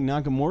feel like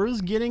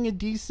Nakamura's getting a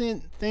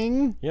decent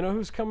thing? You know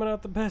who's coming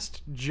out the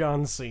best?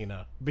 John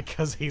Cena,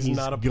 because he's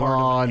not a gone.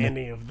 part of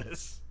any of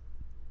this.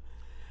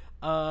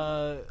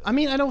 I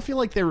mean, I don't feel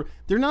like they're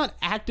not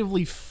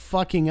actively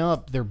fucking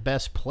up their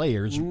best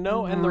players.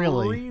 No, and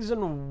really. the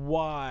reason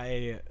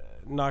why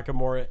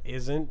Nakamura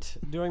isn't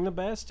doing the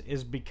best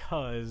is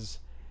because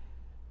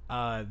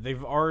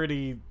they've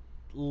already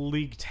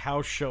leaked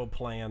house show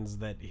plans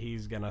that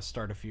he's gonna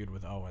start a feud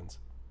with Owens.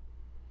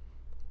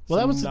 Well,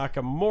 so that was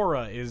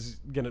Nakamura is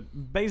gonna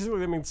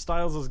basically. I mean,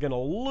 Styles is gonna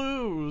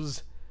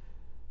lose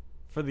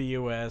for the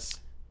U.S.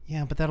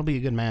 Yeah, but that'll be a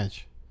good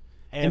match.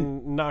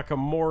 And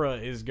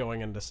Nakamura is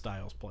going into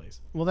Styles' place.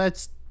 Well,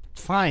 that's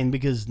fine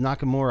because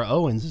Nakamura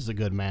Owens is a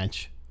good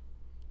match.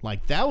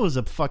 Like, that was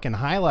a fucking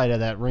highlight of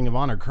that Ring of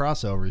Honor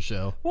crossover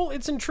show. Well,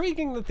 it's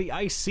intriguing that the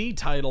IC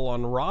title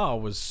on Raw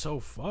was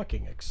so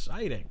fucking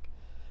exciting.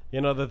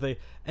 You know, that they...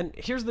 And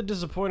here's the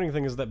disappointing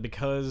thing is that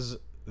because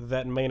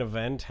that main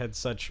event had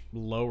such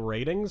low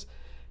ratings,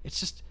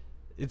 it's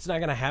not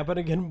going to happen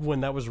again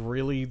when that was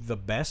really the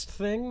best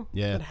thing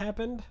that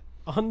happened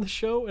on the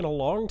show in a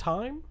long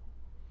time.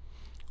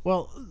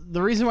 Well,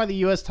 the reason why the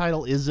U.S.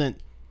 title isn't,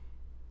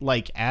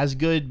 like, as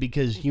good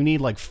because you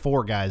need, like,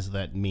 4 guys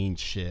that mean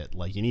shit.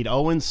 Like, you need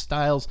Owens,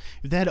 Styles.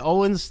 If they had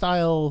Owens,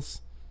 Styles,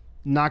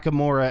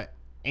 Nakamura,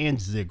 and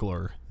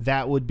Ziggler,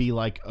 that would be,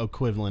 like,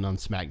 equivalent on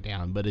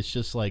SmackDown. But it's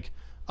just like,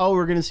 oh,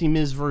 we're going to see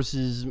Miz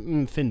versus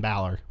Finn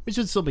Balor, which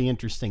would still be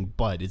interesting,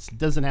 but it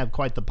doesn't have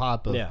quite the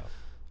pop of,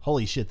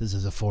 holy shit, this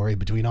is a foray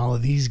between all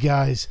of these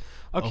guys.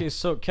 Okay,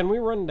 so can we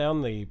run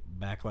down the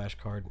Backlash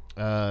card?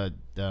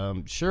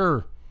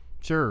 Sure.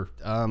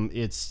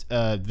 It's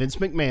Vince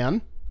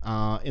McMahon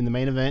in the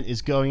main event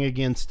is going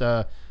against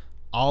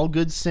All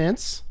Good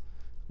Sense.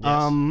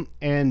 Yes.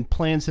 And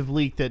plans have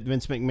leaked that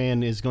Vince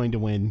McMahon is going to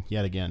win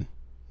yet again.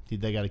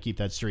 They got to keep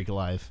that streak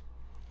alive.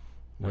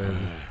 Where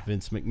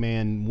Vince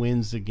McMahon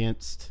wins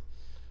against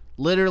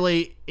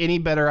literally any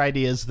better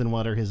ideas than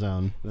what are his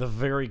own. The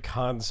very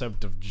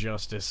concept of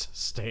justice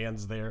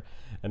stands there,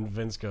 and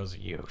Vince goes,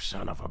 "You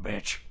son of a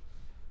bitch.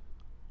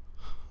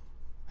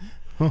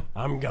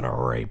 I'm gonna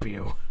rape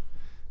you."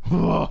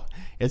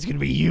 It's going to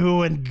be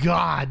you and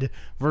God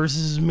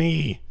versus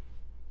me.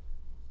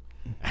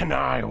 And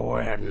I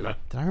win.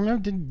 Did I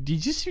remember? Do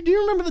you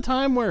remember the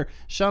time where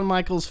Shawn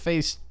Michaels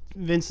faced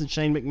Vince and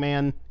Shane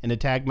McMahon in a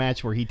tag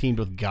match where he teamed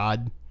with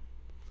God?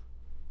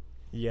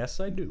 Yes,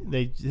 I do.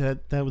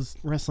 That was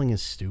wrestling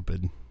is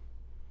stupid.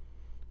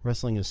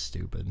 Wrestling is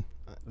stupid.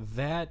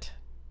 That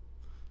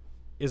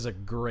is a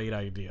great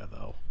idea,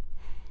 though.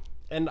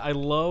 And I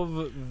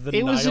love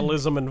the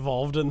nihilism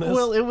involved in this.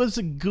 Well, it was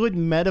a good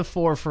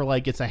metaphor for,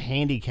 like, it's a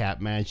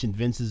handicap match and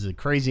Vince is a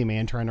crazy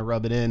man trying to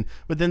rub it in.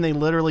 But then they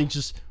literally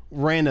just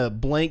ran a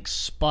blank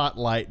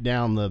spotlight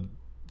down the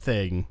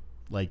thing.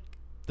 Like,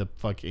 the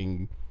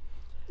fucking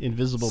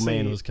Invisible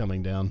Man was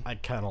coming down. I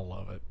kind of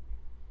love it.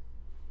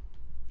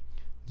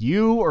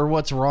 You are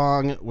what's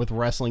wrong with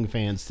wrestling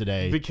fans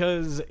today.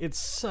 Because it's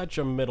such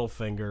a middle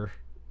finger.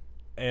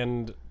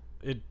 And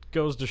it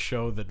goes to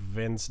show that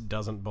Vince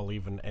doesn't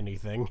believe in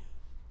anything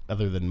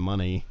other than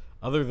money.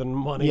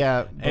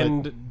 Yeah,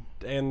 and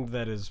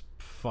that his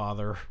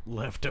father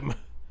left him.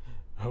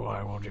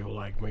 Why won't you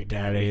like me,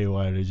 Daddy?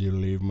 Why did you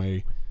leave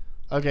me?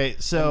 Okay,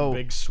 so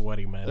big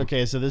sweaty man.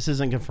 Okay, so this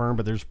isn't confirmed,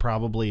 but there's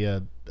probably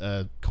a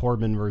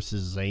Corbin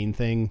versus Zayn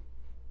thing.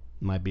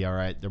 Might be all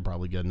right. They're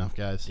probably good enough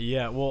guys.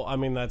 Yeah, well, I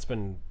mean that's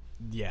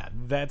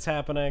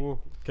happening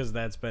because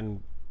that's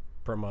been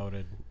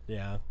promoted.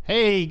 Yeah.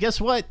 Hey, guess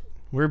what?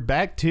 We're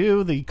back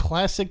to the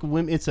classic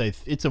women. It's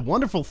a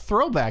wonderful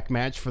throwback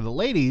match for the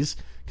ladies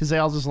because they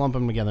all just lump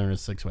them together in a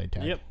 6-way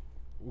tag. Yep.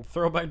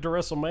 Throwback to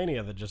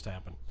WrestleMania that just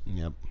happened.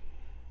 Yep.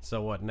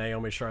 So what?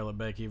 Naomi, Charlotte,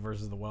 Becky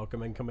versus the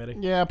Welcoming Committee?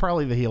 Yeah,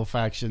 probably the heel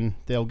faction.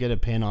 They'll get a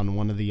pin on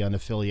one of the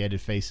unaffiliated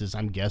faces.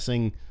 I'm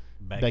guessing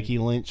Becky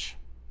Lynch.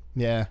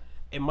 Yeah.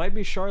 It might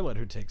be Charlotte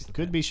who takes the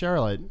Could pin. be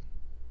Charlotte.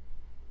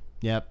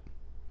 Yep.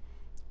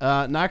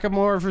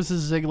 Nakamura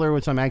versus Ziggler,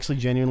 which I'm actually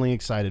genuinely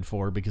excited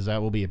for because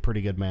that will be a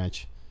pretty good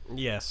match.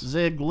 Yes.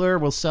 Ziggler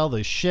will sell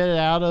the shit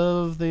out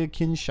of the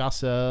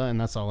Kinshasa,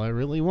 and that's all I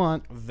really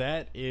want.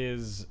 That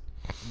is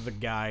the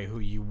guy who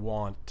you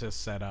want to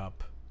set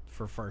up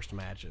for first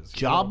matches.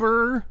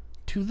 Jobber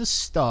to the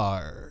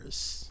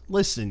stars.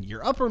 Listen,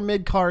 your upper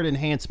mid-card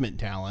enhancement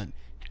talent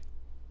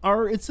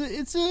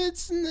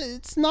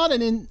it's not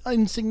an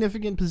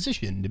insignificant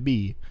position to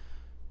be.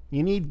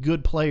 You need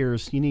good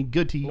players. You need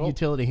good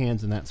utility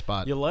hands in that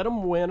spot. You let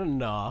him win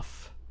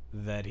enough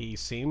that he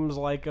seems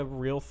like a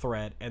real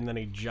threat, and then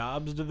he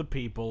jobs to the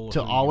people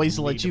to always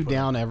let you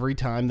down every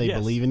time they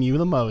believe in you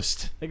the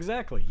most.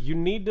 Exactly. You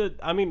need to.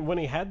 I mean, when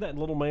he had that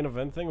little main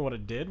event thing, what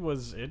it did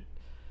was it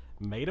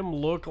made him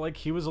look like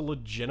he was a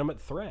legitimate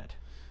threat.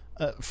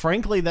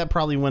 Frankly, that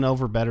probably went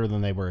over better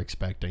than they were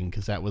expecting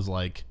because that was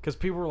like... Because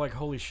people were like,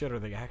 holy shit, are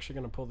they actually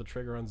going to pull the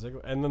trigger on Ziggler?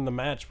 And then the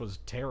match was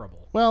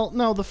terrible. Well,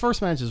 no, the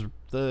first match is...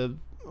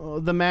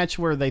 the match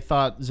where they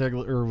thought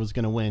Ziggler was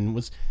going to win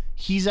was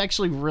he's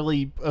actually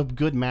really a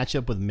good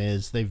matchup with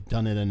Miz. They've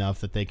done it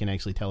enough that they can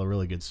actually tell a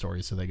really good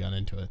story, so they got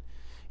into it.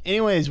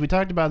 Anyways, we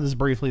talked about this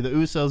briefly. The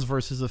Usos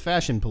versus the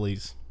Fashion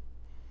Police.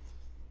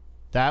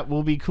 That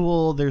will be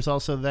cool. There's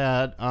also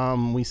that.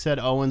 We said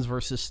Owens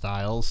versus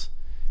Styles.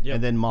 Yep.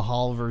 And then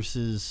Mahal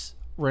versus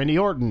Randy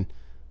Orton.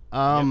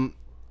 Yep.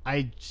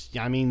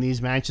 I mean,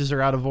 these matches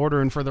are out of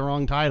order and for the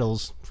wrong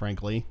titles,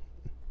 frankly.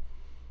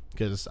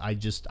 Because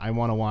I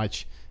want to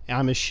watch.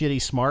 I'm a shitty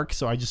smark,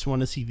 so I just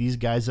want to see these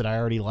guys that I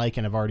already like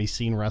and have already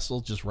seen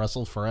wrestle just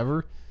wrestle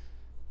forever.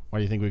 Why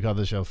do you think we call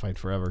the show Fight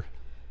Forever?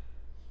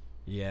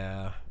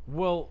 Yeah.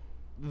 Well,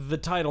 the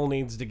title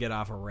needs to get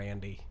off of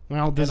Randy.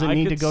 Well, does it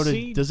need to go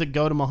to? Does it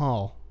go to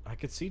Mahal? I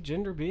could see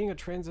Jinder being a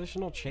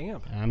transitional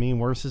champ. I mean,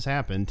 worse has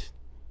happened.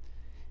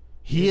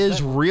 He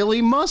is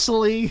really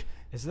muscly.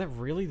 Is that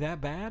really that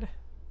bad?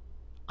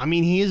 I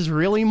mean, he is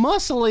really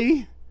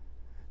muscly.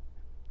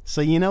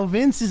 So,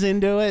 Vince is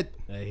into it.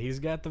 He's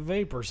got the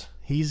vapors.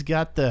 He's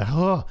got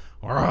the,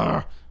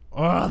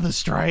 the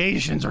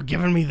striations are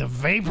giving me the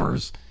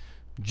vapors.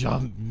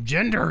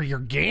 Jinder, your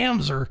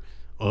gams are,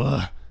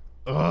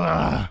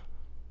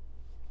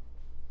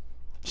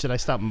 Should I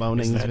stop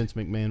moaning as Vince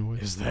McMahon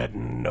voice? Is that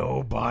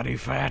no body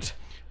fat?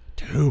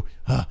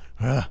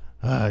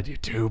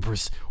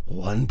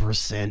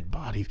 1%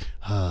 body.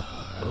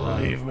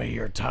 Leave me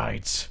your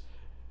tights.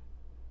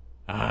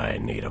 I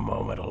need a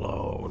moment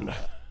alone.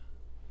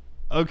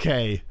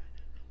 Okay.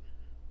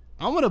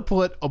 I'm going to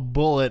put a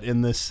bullet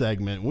in this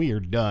segment. We are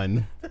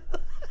done.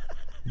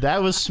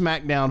 That was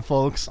SmackDown,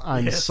 folks.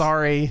 I'm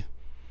sorry.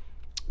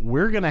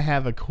 We're going to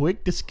have a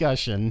quick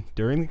discussion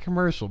during the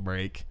commercial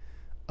break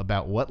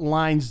about what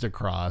lines to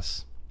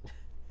cross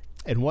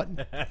and what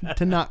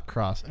to not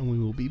cross, and we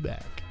will be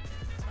back.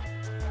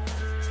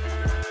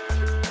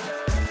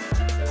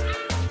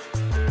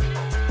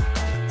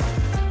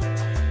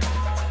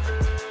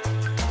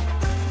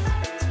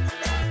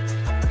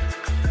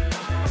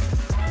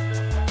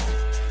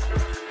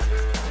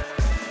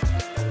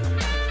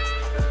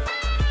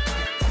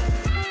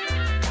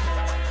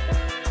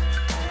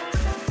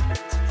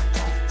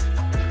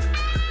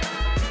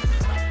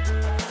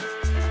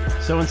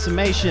 So in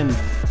summation,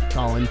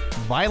 Colin,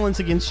 violence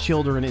against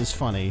children is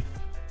funny,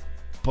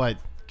 but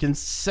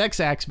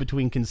sex acts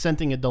between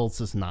consenting adults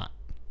is not.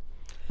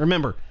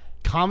 Remember,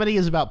 comedy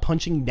is about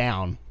punching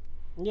down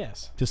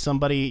to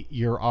somebody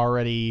you're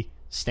already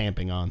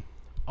stamping on.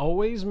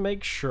 Always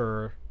make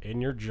sure in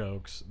your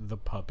jokes the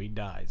puppy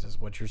dies, is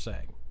what you're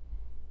saying.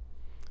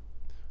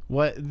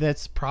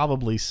 That's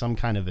probably some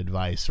kind of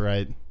advice,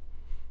 right?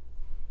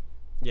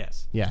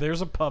 Yes. Yeah. If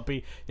there's a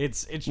puppy.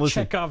 It's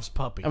Chekhov's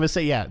puppy. I'm gonna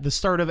say the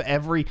start of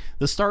every good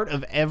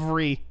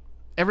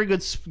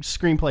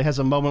screenplay has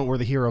a moment where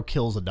the hero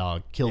kills a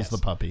dog, kills the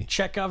puppy.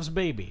 Chekhov's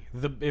baby.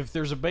 If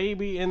there's a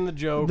baby in the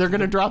joke, they're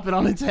gonna drop it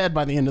on its head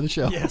by the end of the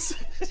show. Yes.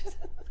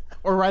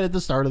 Or right at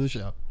the start of the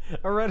show.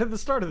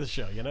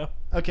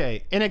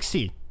 Okay,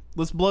 NXT.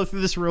 Let's blow through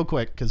this real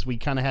quick because we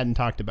kind of hadn't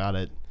talked about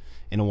it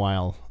in a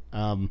while.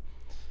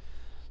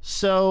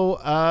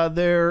 So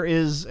there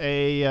is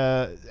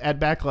at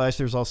Backlash,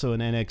 there's also an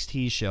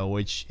NXT show,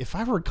 which, if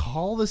I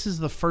recall, this is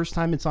the first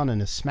time it's on a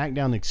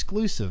SmackDown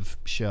exclusive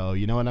show.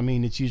 You know what I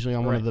mean? It's usually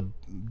on one of the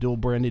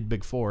dual-branded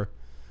Big Four.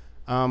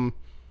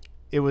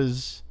 There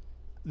was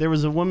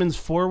a women's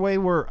four-way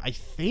where I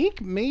think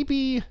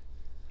maybe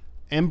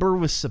Ember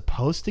was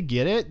supposed to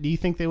get it. Do you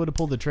think they would have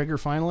pulled the trigger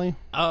finally?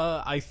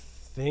 I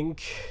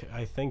think,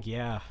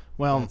 yeah.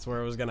 Well, that's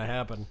where it was going to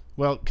happen.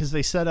 Well, because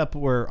they set up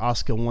where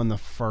Asuka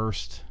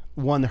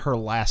won her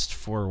last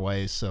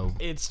four-way, so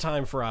it's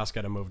time for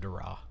Asuka to move to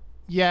Raw.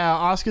 Yeah,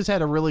 Asuka's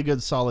had a really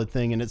good, solid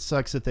thing, and it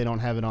sucks that they don't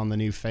have it on the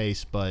new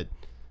face, but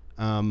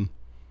Ember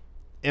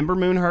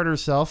Moon hurt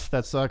herself.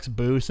 That sucks.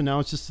 Boo. So now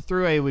it's just a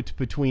three-way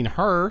between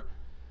her,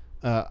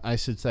 I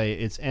should say,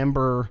 it's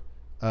Ember,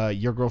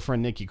 your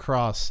girlfriend Nikki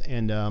Cross,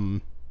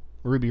 and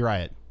Ruby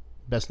Riott.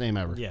 Best name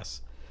ever.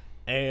 Yes.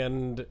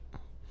 And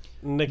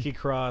Nikki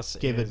Cross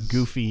gave a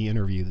goofy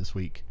interview this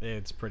week.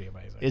 It's pretty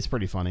amazing. It's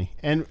pretty funny.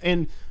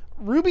 And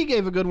Ruby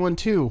gave a good one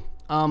too.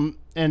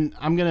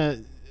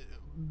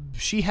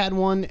 She had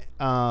one.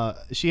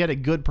 She had a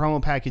good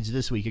promo package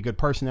this week, a good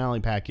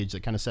personality package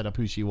that kind of set up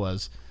who she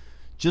was.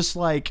 Just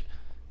like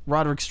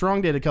Roderick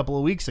Strong did a couple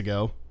of weeks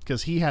ago,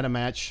 because he had a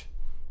match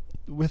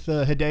with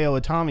Hideo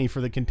Itami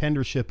for the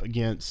contendership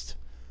against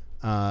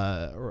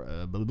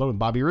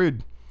Bobby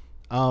Roode.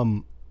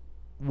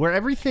 Where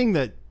everything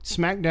that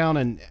SmackDown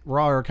and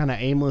Raw are kind of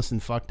aimless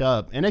and fucked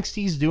up,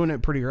 NXT's doing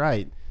it pretty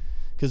right.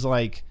 Because,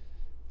 I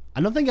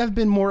don't think I've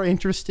been more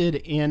interested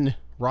in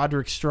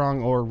Roderick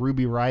Strong or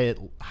Ruby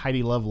Riott,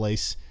 Heidi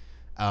Lovelace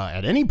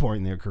at any point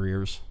in their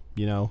careers,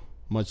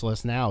 much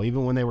less now,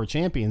 even when they were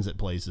champions at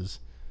places.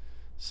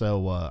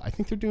 So I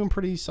think they're doing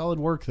pretty solid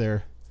work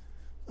there.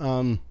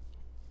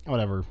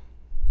 Whatever.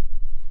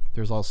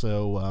 There's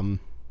also...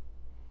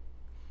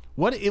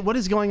 What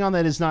is going on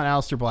that is not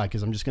Aleister Black?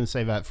 Because I'm just going to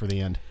save that for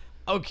the end.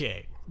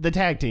 Okay. the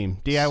tag team.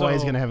 DIY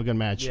is So, going to have a good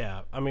match.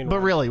 Yeah, I mean, But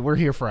really, we're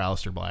here for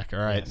Aleister Black, all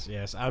right?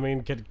 yes. I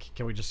mean,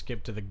 can we just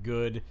skip to the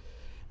good,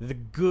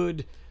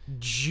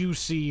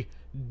 juicy,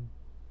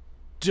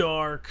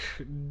 dark,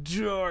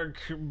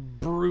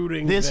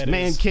 brooding? This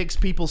man kicks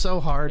people so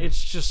hard.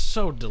 It's just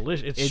so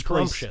delicious. It's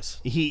scrumptious.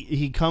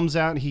 He comes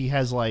out. He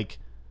has like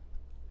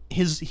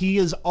he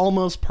is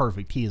almost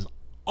perfect. He is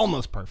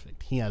almost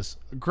perfect. He has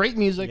great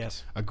music,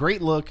 Yes. a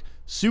great look,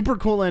 super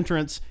cool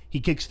entrance. He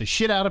kicks the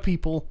shit out of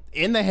people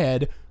in the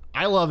head.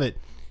 I love it.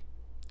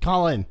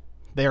 Colin,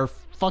 they're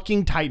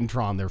fucking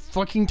Titantron. They're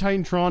fucking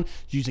Titantron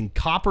using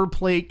copper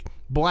plate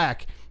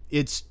black.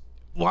 It's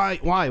why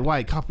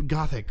copper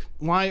gothic?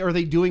 Why are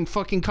they doing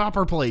fucking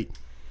copper plate?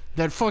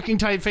 That fucking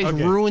typeface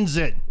ruins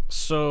it.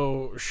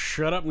 So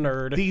shut up,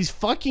 nerd. These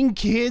fucking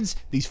kids,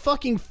 these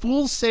fucking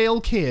Full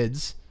Sail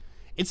kids.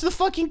 It's the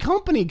fucking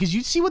company, because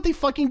you see what they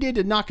fucking did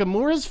to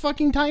Nakamura's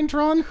fucking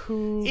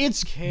Titantron?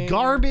 It's cares?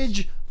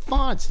 garbage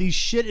fonts. These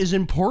shit is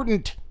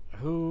important.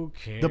 Who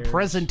cares? The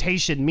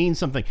presentation means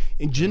something.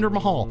 And Jinder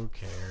Mahal, Who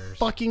cares?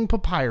 fucking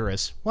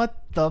Papyrus.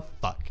 What the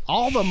fuck?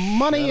 All the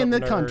money in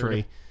the nerd.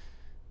 country.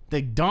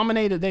 They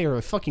dominated. They are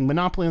a fucking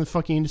monopoly in the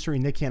fucking industry,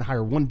 and they can't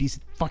hire one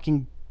decent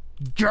fucking...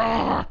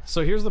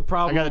 So here's the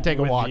problem I gotta take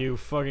a with walk. you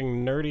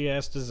fucking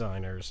nerdy-ass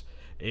designers,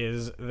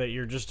 is that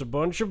you're just a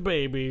bunch of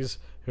babies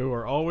who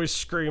are always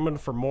screaming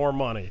for more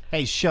money.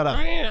 Hey, shut up.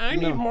 I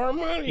need more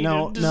money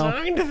to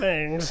design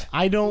things.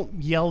 I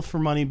don't yell for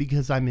money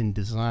because I'm in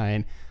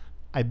design.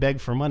 I beg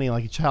for money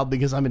like a child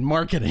because I'm in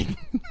marketing.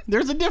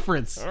 There's a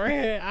difference.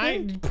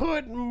 I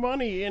put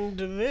money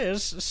into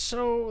this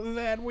so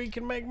that we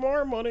can make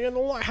more money in the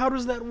long. How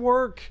does that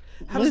work?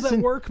 How does that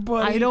work,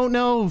 buddy? I don't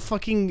know.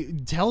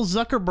 Fucking tell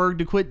Zuckerberg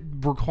to quit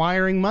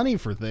requiring money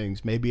for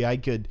things. Maybe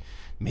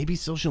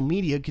social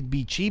media could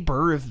be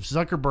cheaper if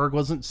Zuckerberg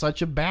wasn't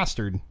such a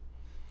bastard.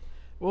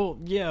 Well,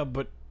 yeah,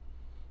 but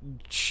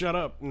shut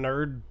up,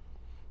 nerd.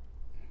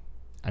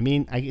 I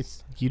mean, I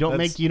guess you don't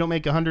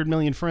make 100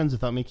 million friends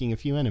without making a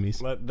few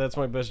enemies. That's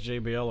my best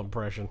JBL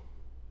impression.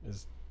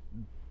 Is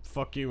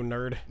fuck you,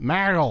 nerd.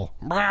 Maggle.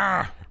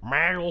 Brah.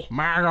 Maggle.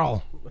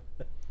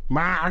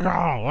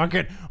 Look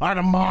at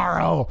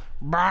tomorrow.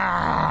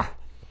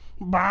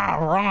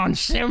 Ron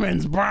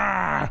Simmons.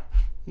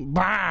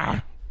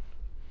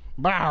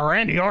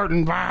 Randy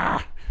Orton.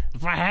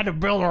 If I had to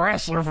build a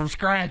wrestler from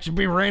scratch, it'd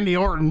be Randy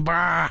Orton.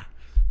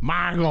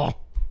 Maggle.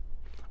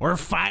 We're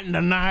fighting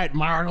tonight,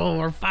 Margle.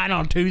 We're fighting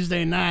on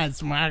Tuesday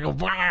nights, Margle.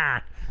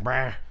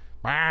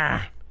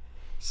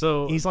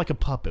 So he's like a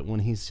puppet when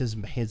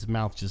his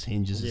mouth just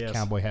hinges, his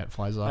cowboy hat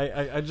flies off.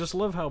 I just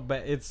love how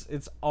bad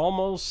it's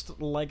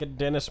almost like a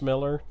Dennis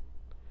Miller.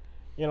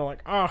 You know,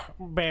 like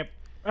babe.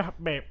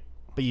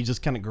 But you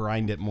just kind of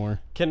grind it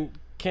more. Can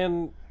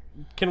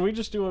we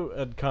just do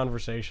a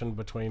conversation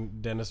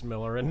between Dennis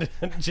Miller and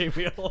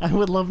JBL? I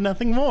would love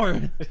nothing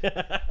more.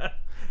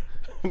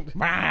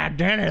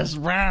 Dennis,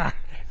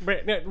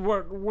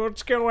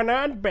 What's going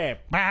on, babe?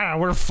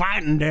 We're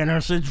fighting,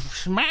 Dennis. It's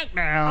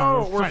SmackDown.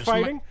 Oh, we're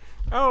fighting?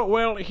 Oh,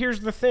 well, here's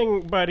the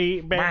thing, buddy.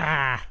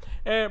 Bradshaw,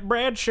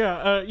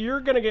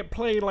 you're going to get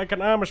played like an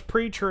Amish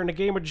preacher in a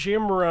game of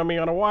Jim Rummy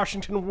on a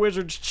Washington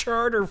Wizards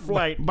charter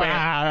flight.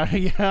 Yeah.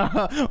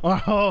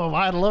 Oh,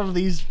 I love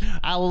these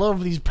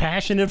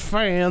passionate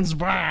fans.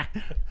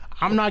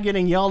 I'm not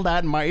getting yelled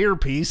at in my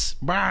earpiece.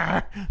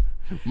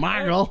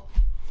 Michael.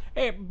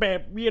 Hey,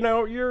 babe, you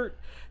know,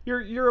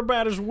 you're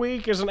about as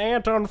weak as an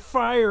ant on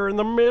fire in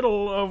the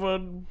middle of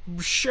a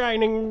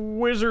shining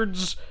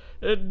Wizards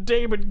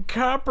David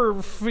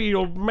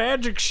Copperfield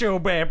magic show,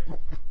 babe.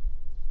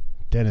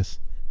 Dennis.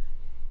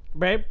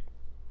 Babe?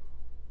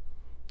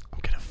 I'm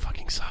gonna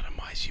fucking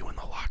sodomize you in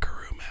the locker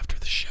room after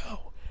the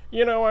show.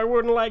 You know, I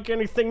wouldn't like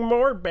anything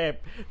more, babe.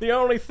 The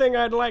only thing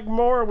I'd like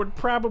more would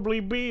probably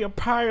be a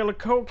pile of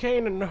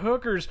cocaine and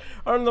hookers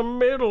on the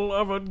middle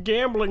of a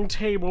gambling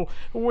table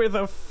with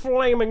a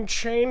flaming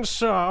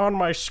chainsaw on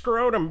my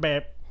scrotum,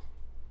 babe.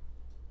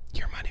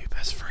 You're my new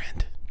best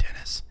friend,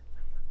 Dennis.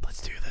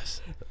 Let's do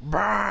this.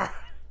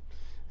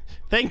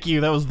 Thank you.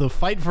 That was the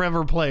Fight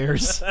Forever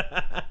players.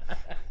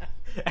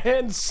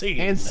 And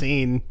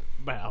scene.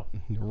 Wow.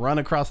 Run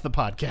across the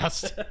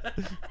podcast.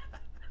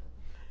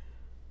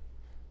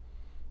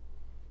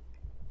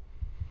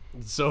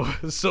 So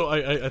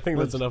I think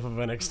that's enough of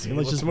NXT.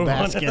 Let's just move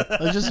bask on.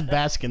 Let's just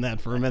bask in that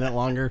for a minute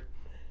longer.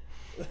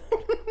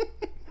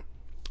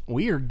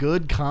 We are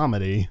good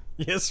comedy.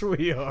 Yes,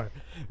 we are.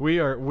 We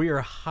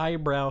are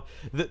highbrow,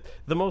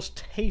 the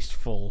most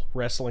tasteful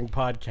wrestling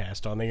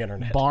podcast on the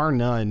internet. Bar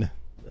none.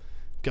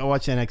 Go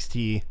watch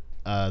NXT.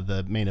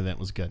 The main event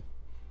was good.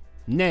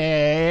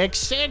 Next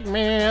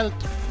segment.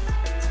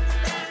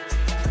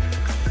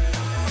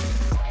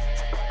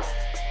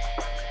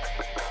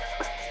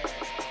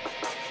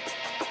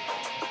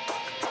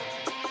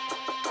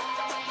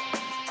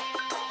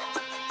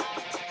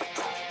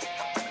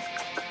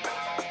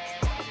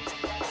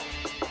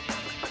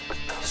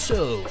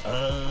 So,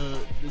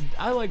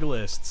 I like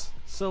lists.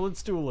 So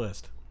let's do a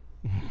list.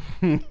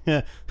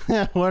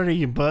 What are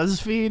you,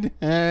 BuzzFeed?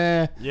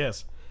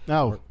 Yes.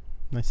 Oh.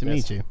 Nice to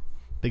meet you.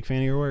 Big fan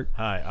of your work.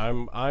 Hi,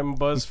 I'm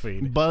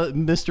BuzzFeed.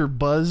 Mr.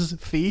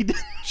 BuzzFeed?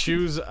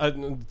 Choose.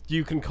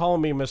 You can call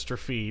me Mr.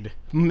 Feed.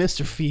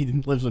 Mr.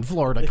 Feed lives in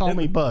Florida. Call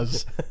me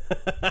Buzz.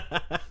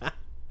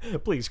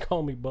 Please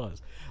call me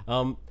Buzz.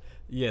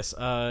 Yes.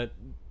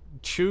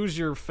 Choose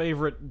your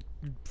favorite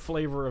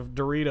flavor of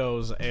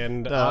Doritos,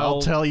 and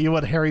I'll tell you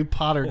what Harry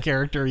Potter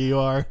character you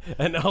are.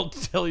 And I'll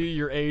tell you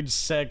your age,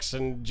 sex,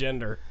 and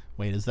gender.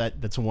 Wait,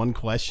 that's one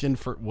question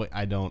for what?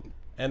 I don't.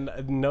 And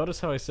notice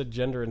how I said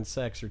gender and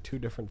sex are two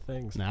different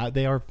things. Nah,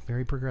 they are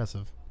very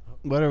progressive.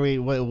 What are we?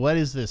 What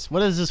is this?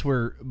 What is this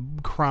we're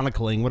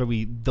chronicling? What are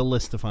we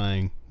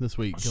delistifying this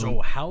week?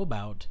 So how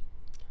about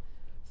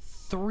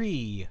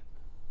 3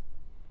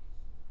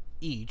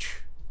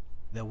 each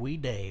that we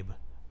name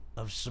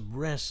of some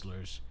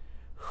wrestlers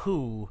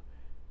who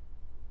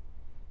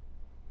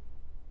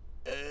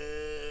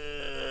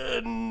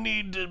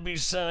need to be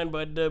signed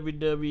by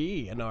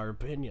WWE in our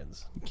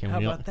opinions. How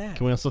about that?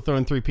 Can we also throw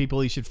in 3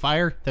 people you should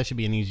fire? That should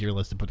be an easier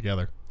list to put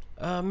together.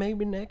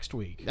 Maybe next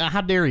week.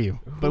 How dare you?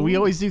 But we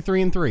always do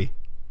 3 and 3.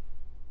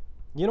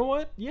 You know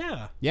what?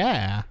 Yeah.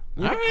 Yeah.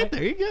 All right,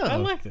 there you go. I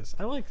like this.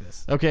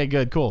 Okay,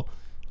 good, cool.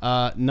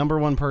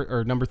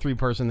 Number 3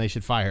 person they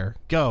should fire.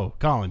 Go,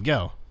 Colin,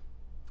 go.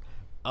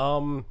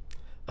 I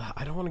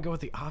don't want to go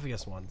with the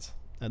obvious ones.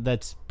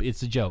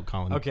 It's a joke,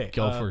 Colin. Okay,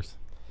 go first.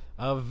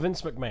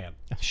 Vince McMahon.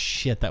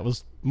 Shit, that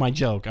was my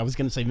joke. I was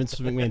gonna say Vince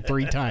McMahon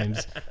 3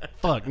 times.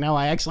 Fuck. Now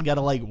I actually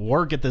gotta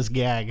work at this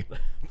gag.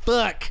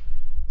 Fuck.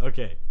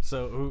 Okay,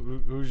 so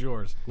who's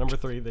yours? Number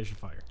 3, they should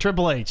fire.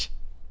 Triple H.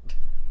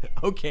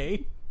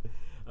 Okay.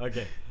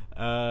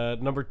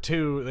 Number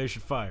 2, they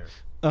should fire.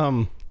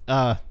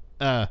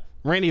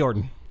 Randy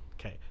Orton.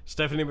 Okay.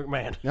 Stephanie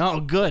McMahon. Oh,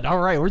 good. All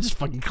right, we're just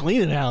fucking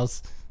cleaning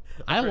house.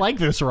 I like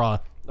this Raw.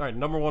 All right,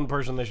 number 1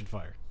 person they should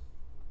fire.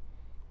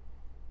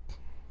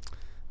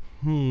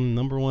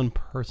 Number 1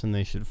 person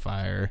they should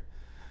fire.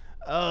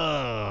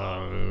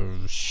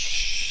 Colin,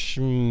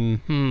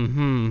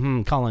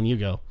 you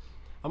go.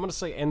 I'm gonna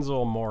say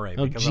Enzo Amore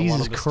Oh, because I Jesus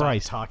want him to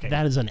Christ. stop talking.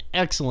 That is an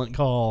excellent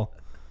call.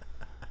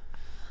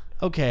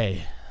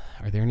 Okay.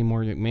 Are there any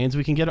more McMahons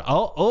we can get?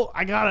 Oh,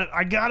 I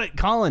got it.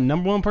 Colin,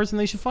 number 1 person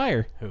they should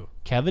fire. Who?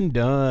 Kevin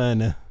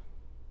Dunn.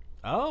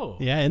 Oh.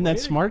 Yeah, isn't that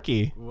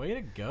smarky? Way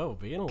to go.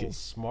 Being a little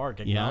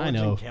smart. Yeah, I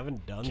know.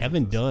 Kevin Dunn.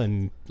 Kevin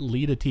Dunn,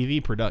 lead a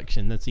TV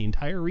production. That's the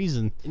entire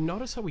reason.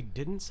 Notice how we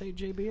didn't say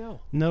JBL.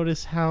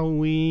 Notice how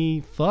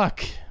we...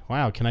 Fuck.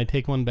 Wow, can I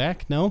take one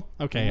back? No?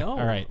 Okay, No.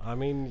 all right. I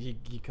mean,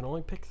 you can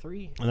only pick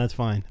 3. And that's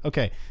fine.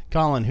 Okay,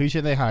 Colin, who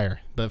should they hire?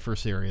 But for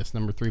serious,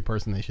 number 3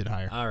 person they should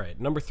hire. All right,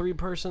 number 3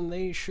 person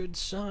they should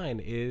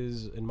sign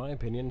is, in my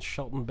opinion,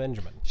 Shelton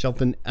Benjamin.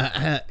 Shelton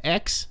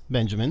X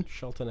Benjamin.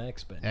 Shelton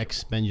X Benjamin.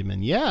 X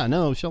Benjamin. Yeah,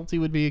 no, Shelty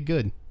would be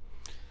good.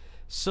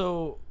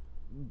 So,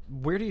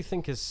 where do you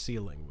think his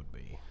ceiling would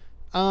be?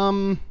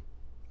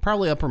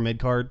 Probably upper mid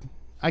card.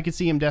 I could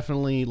see him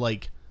definitely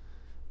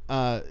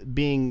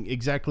being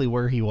exactly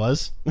where he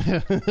was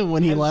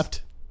when he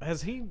left.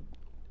 Has he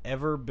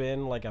ever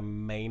been a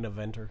main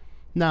eventer?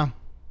 No.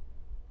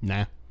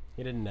 Nah.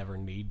 He didn't ever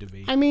need to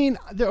be. I mean,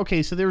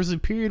 okay, so there was a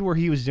period where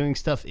he was doing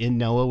stuff in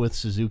Noah with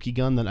Suzuki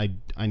Gun that I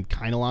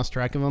kind of lost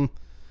track of him.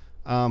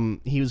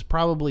 He was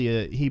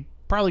probably he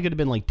probably could have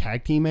been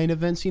tag team main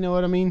events, you know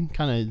what I mean?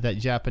 Kind of that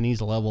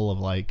Japanese level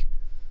of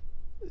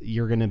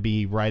you're going to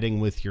be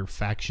riding with your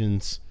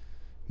faction's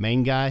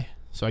main guy.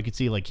 So I could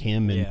see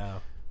him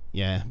and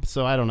yeah,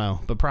 so I don't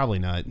know, but probably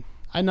not.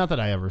 Not that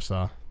I ever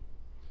saw.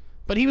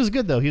 But he was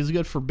good, though. He was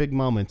good for big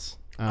moments.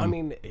 I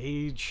mean,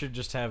 he should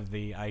just have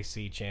the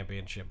IC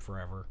championship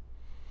forever.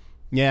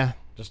 Yeah.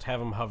 Just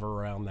have him hover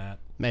around that.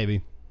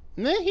 Maybe.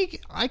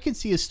 I could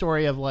see a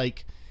story of,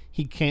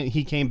 he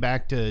came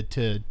back to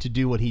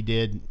do what he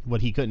did,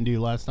 what he couldn't do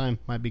last time.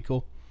 Might be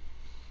cool.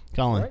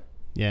 Colin. Right.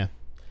 Yeah.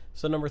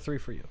 So number 3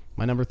 for you.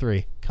 My number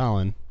 3,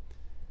 Colin.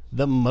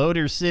 The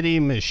Motor City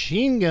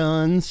Machine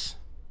Guns.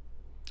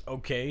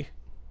 Okay.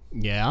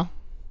 Yeah.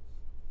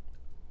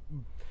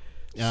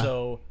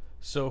 So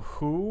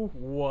who,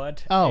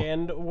 what, Oh.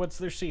 and what's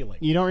their ceiling?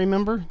 You don't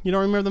remember? You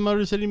don't remember the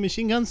Motor City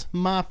Machine Guns?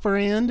 My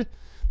friend.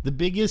 The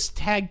biggest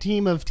tag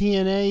team of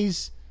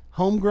TNA's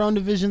homegrown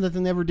division that they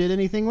never did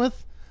anything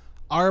with?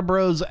 Our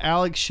bros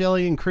Alex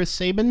Shelley and Chris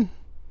Sabin.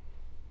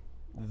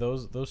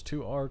 Those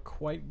 2 are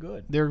quite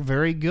good. They're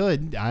very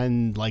good,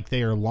 and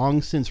they are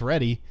long since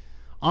ready.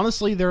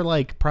 Honestly, they're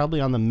probably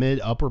on the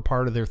mid-upper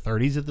part of their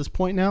 30s at this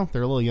point now.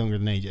 They're a little younger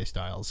than AJ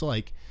Styles. So,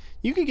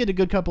 you could get a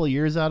good couple of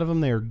years out of them.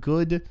 They're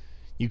good.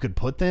 You could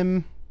put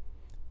them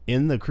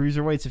in the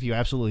cruiserweights if you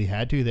absolutely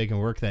had to. They can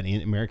work that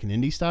American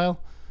Indie style.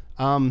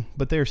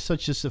 But they're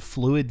such just a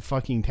fluid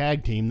fucking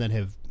tag team that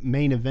have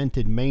main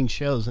evented main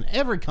shows in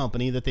every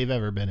company that they've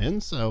ever been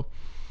in. So,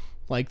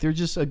 they're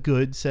just a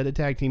good set of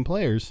tag team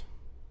players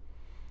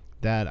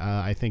that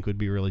I think would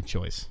be really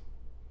choice.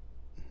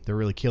 They're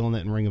really killing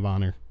it in Ring of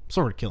Honor.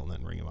 Sort of killing it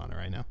in Ring of Honor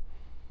right now.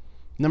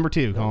 Number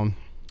 2, Colin.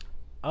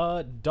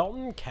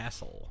 Dalton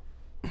Castle.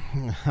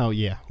 Oh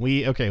yeah,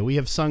 we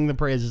have sung the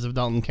praises of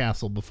Dalton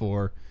Castle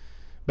before.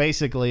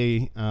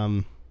 Basically,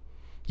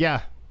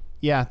 Yeah.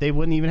 Yeah, they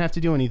wouldn't even have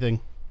to do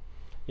anything.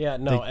 Yeah,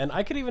 no, and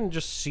I could even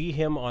just see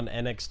him on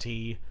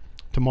NXT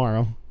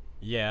Tomorrow.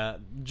 Yeah,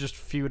 just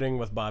feuding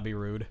with Bobby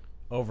Roode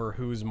over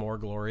who's more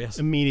glorious.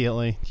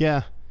 Immediately.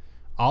 Yeah.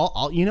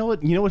 You know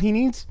what he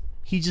needs?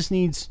 He just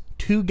needs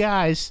 2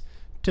 guys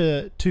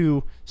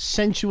to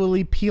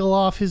sensually peel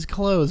off his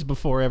clothes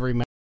before every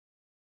match.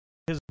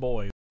 His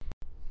boys.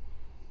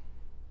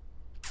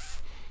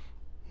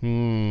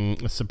 A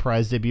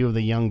surprise debut of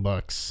the Young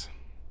Bucks.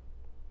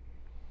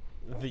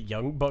 The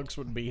Young Bucks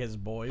would be his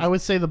boys. I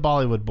would say the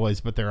Bollywood boys,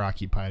 but they're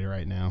occupied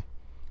right now.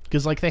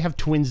 Because, like, they have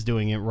twins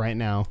doing it right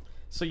now.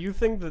 So you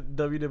think that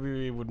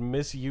WWE would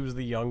misuse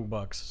the Young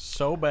Bucks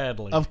so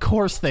badly? Of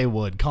course they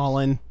would,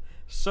 Colin.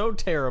 So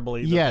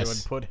terribly that Yes. they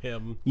would put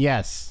him...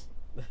 Yes.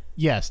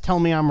 Yes, tell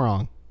me I'm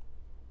wrong.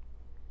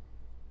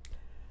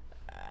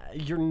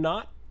 You're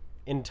not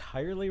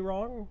entirely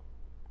wrong,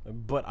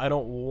 but I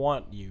don't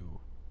want you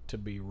to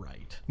be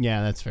right.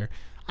 Yeah, that's fair.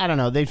 I don't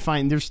know. They'd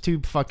find... There's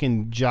 2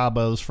 fucking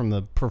jabos from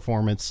the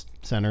Performance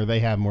Center. They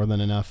have more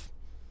than enough.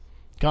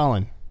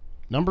 Colin,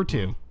 number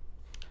 2.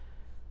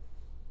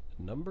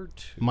 Number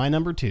 2. My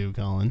number 2,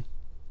 Colin,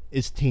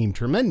 is Team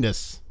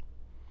Tremendous.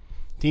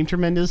 Team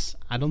Tremendous,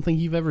 I don't think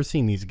you've ever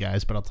seen these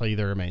guys, but I'll tell you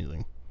they're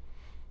amazing.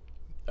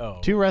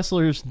 Oh. 2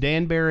 wrestlers,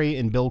 Dan Barry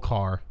and Bill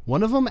Carr.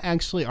 One of them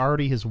actually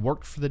already has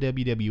worked for the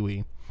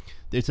WWE.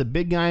 It's a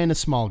big guy and a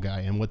small guy,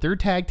 and what their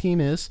tag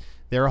team is,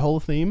 their whole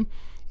theme,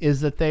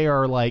 is that they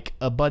are like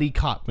a buddy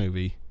cop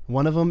movie.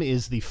 One of them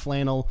is the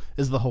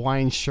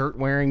Hawaiian shirt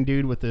wearing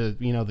dude with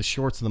the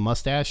shorts and the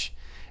mustache.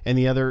 And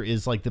the other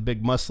is like the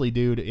big muscly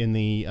dude in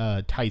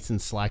the tights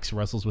and slacks,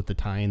 wrestles with the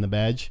tie and the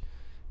badge.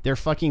 They're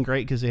fucking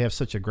great because they have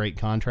such a great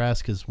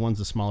contrast, because one's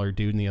a smaller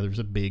dude and the other's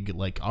a big,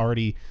 like,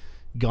 already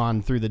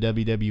gone through the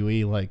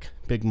WWE, like,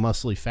 big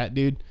muscly fat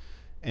dude.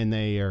 And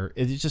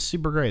it's just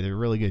super great. They're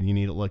really good. You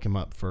need to look them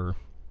up for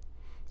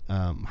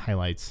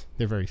highlights.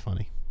 They're very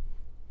funny.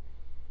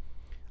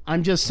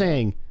 I'm just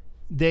saying,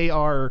 they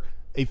are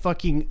a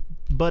fucking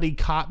buddy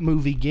cop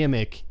movie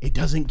gimmick. It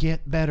doesn't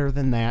get better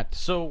than that.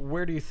 So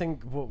where do you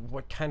think,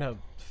 what kind of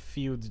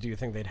feuds do you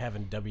think they'd have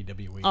in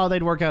WWE? Oh,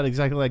 they'd work out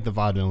exactly like the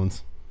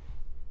Vaudevillains.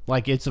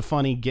 Like, it's a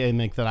funny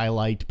gimmick that I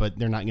liked, but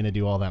they're not going to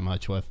do all that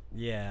much with.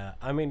 Yeah,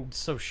 I mean,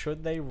 so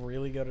should they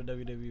really go to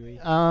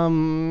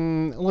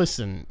WWE?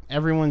 Listen,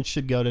 everyone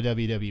should go to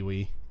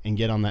WWE and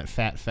get on that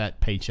fat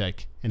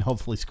paycheck and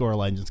hopefully score a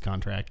Legends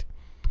contract.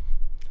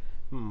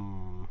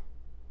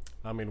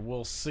 I mean,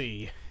 we'll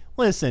see.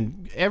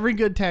 Listen, every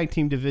good tag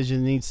team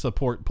division needs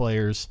support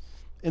players,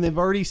 and they've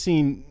already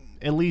seen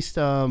at least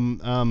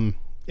one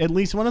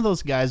of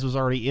those guys was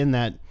already in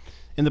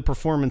the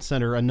Performance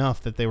Center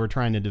enough that they were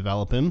trying to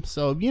develop him.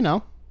 So, you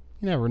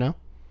never know.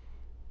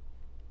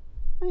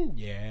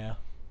 Yeah.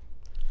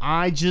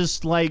 I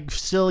just like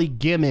silly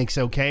gimmicks,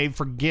 okay?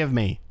 Forgive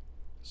me.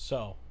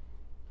 So,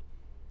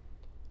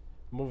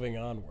 moving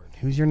onward.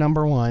 Who's your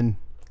number 1?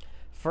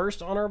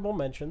 First, honorable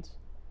mentions.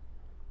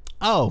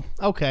 Oh,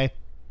 okay.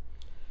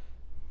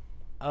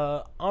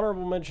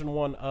 Honorable mention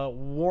 1,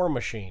 War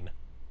Machine.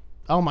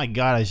 Oh my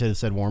god, I should have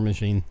said War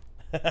Machine.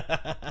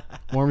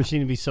 War Machine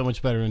would be so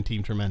much better than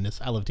Team Tremendous.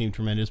 I love Team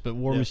Tremendous, but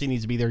War Machine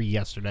needs to be there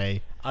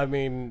yesterday. I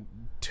mean,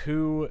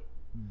 2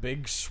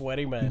 big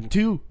sweaty men.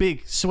 2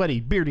 big sweaty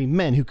beardy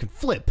men who can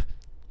flip,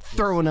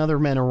 throwing other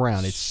men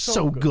around. It's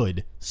so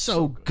good.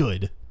 So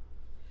good.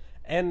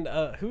 And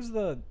who's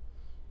the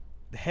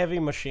Heavy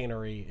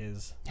Machinery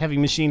is? Heavy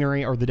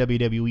Machinery are the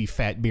WWE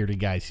fat bearded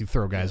guys who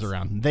throw guys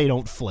around. They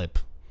don't flip,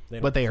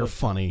 but they are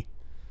funny.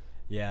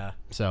 Yeah.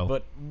 So,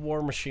 but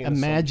War Machine.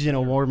 Imagine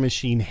a War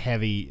Machine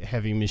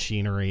heavy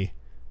machinery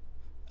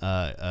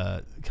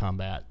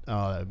combat.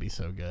 Oh, that would be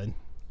so good.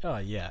 Oh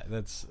yeah,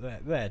 that's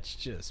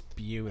just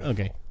beautiful.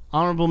 Okay.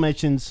 Honorable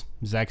mentions: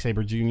 Zack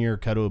Sabre Jr.,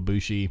 Kota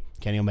Ibushi,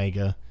 Kenny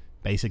Omega.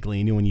 Basically,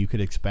 anyone you could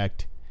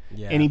expect.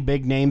 Yeah. Any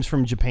big names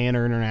from Japan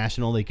or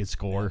international they could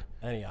score.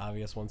 Any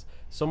obvious ones.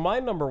 So my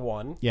number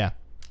 1. Yeah.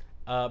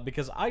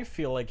 Because I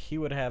feel like he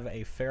would have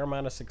a fair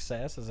amount of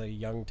success as a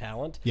young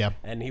talent. Yeah.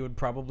 And he would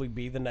probably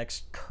be the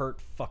next Kurt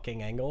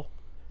fucking Angle.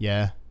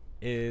 Yeah.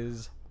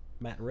 Is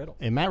Matt Riddle.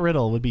 And Matt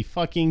Riddle would be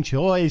fucking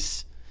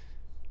choice.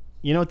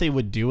 You know what they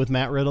would do with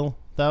Matt Riddle,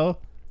 though?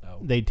 Oh.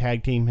 They'd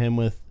tag team him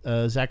with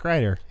Zack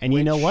Ryder. And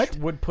you know what?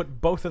 Would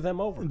put both of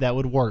them over. That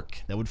would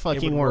work. That would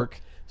fucking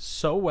work.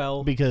 So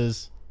well.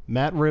 Because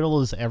Matt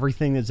Riddle is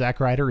everything that Zack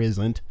Ryder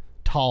isn't.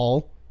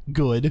 Tall,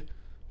 good,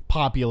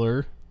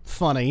 popular,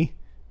 funny,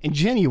 and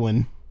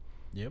genuine.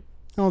 Yep.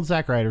 Well,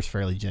 Zack Ryder's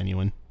fairly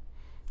genuine.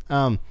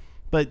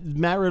 But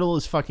Matt Riddle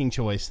is fucking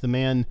choice. The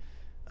man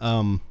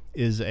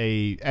is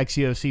a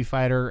ex-UFC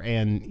fighter,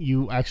 and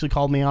you actually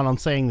called me out on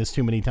saying this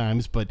too many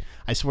times, but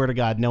I swear to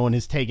God, no one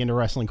has taken to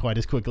wrestling quite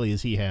as quickly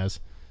as he has.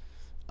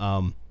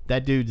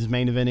 That dude is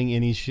main eventing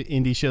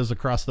indie shows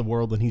across the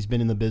world, and he's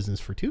been in the business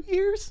for 2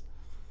 years.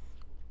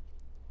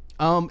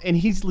 And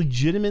he's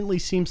legitimately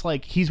seems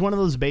like he's one of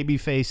those baby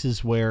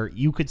faces where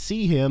you could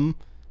see him,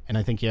 and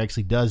I think he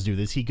actually does do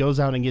this. He goes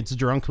out and gets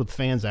drunk with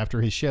fans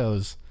after his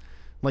shows.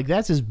 Like,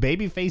 that's as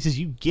baby face as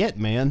you get,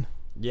 man.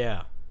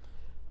 Yeah.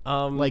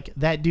 Like,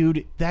 that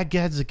dude, that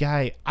guy's a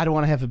guy I don't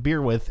want to have a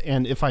beer with,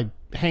 and if I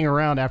hang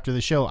around after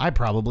the show, I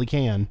probably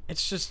can.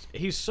 It's just,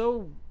 he's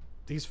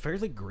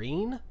fairly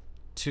green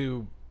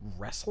to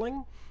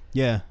wrestling,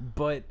 Yeah.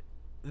 but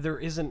there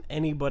isn't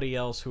anybody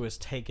else who has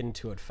taken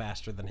to it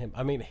faster than him.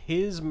 I mean,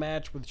 his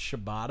match with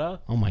Shibata,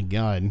 Oh my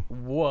god.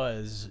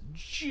 was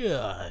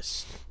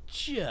just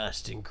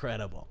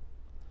incredible.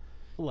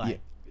 Like,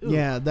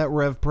 Yeah, that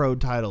Rev Pro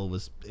title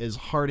was as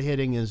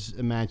hard-hitting as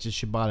a match as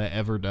Shibata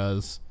ever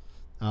does.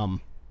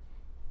 And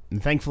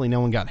thankfully no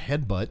one got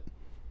headbutt,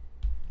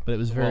 but it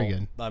was very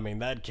good. I mean,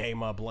 that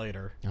came up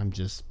later. I'm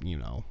just,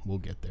 we'll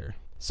get there.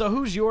 So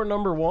who's your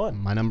number one?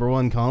 My number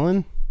one,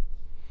 Colin,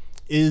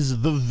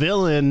 is the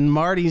villain,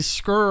 Marty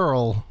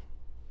Scurll.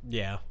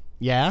 Yeah.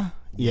 Yeah?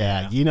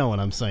 Yeah, you know what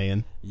I'm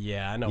saying.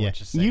 Yeah, I know what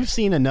you're saying. You've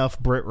seen enough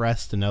Brit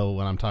Rest to know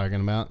what I'm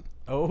talking about.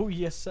 Oh,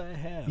 yes, I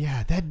have.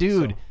 Yeah, that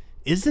dude.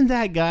 Isn't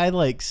that guy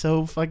like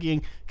so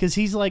fucking... Because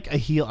he's like a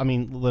heel. I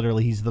mean,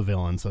 literally, he's the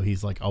villain, so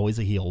he's like always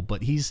a heel.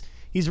 But he's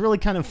really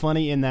kind of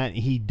funny in that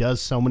he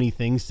does so many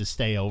things to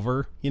stay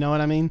over. You know what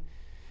I mean?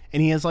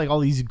 And he has like all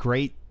these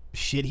great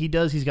shit he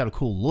does. He's got a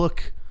cool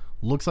look.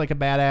 Looks like a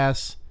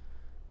badass.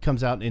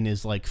 Comes out in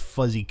his like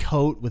fuzzy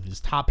coat with his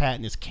top hat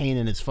and his cane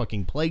and his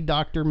fucking plague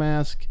doctor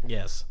mask.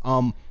 Yes.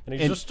 And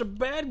he's just a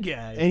bad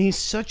guy. And he's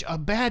such a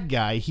bad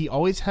guy. He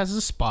always has a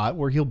spot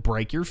where he'll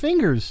break your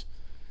fingers.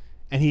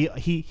 And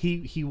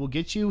he will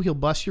get you, he'll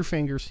bust your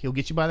fingers, he'll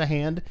get you by the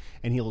hand,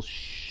 and he'll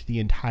shh the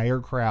entire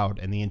crowd.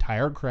 And the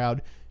entire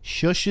crowd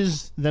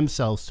shushes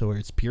themselves to where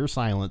it's pure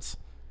silence.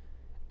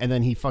 And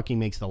then he fucking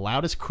makes the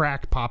loudest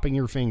crack popping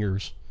your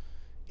fingers.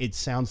 It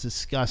sounds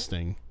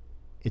disgusting.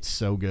 It's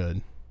so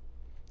good.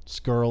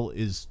 Scurll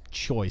is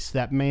choice.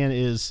 That man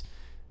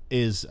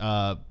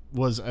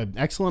was an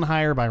excellent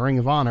hire by Ring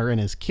of Honor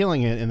and is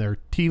killing it in their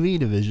TV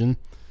division.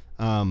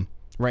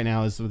 Right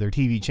now is their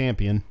TV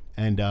champion.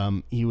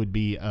 And he would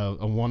be a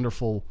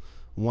wonderful,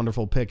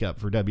 wonderful pickup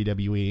for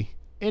WWE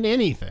in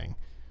anything.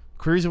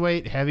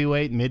 Cruiserweight,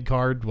 heavyweight,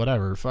 mid-card,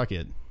 whatever. Fuck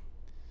it.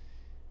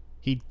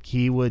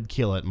 He would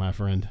kill it, my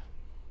friend.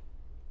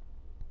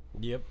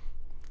 Yep.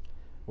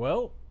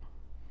 Well,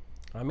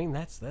 I mean,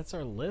 that's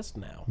our list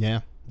now. Yeah,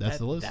 that's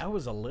the list. That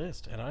was a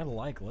list, and I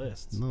like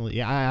lists. No,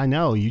 yeah, I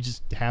know. You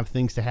just have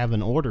things to have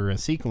an order, a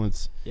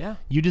sequence. Yeah.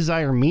 You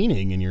desire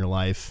meaning in your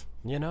life.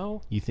 You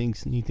know? You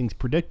think's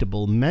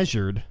predictable,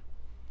 measured.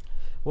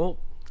 Well,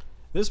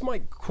 this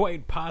might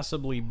quite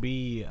possibly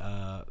be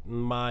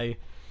my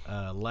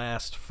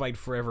last Fight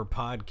Forever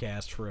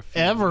podcast for a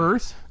few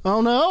weeks.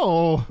 Oh,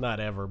 no. Not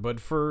ever, but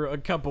for a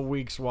couple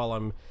weeks while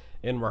I'm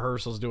in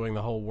rehearsals doing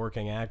the whole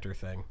working actor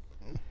thing.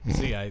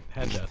 See, I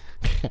had to...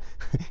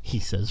 He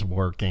says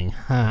working.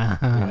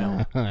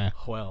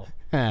 well.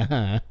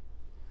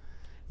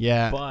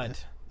 Yeah.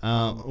 But...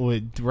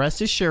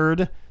 rest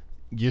assured,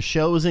 your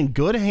show's in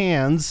good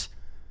hands.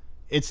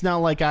 It's not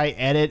like I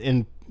edit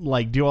and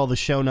like do all the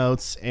show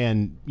notes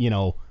and,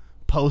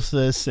 post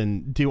this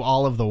and do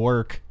all of the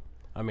work.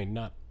 I mean,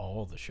 not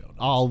all the show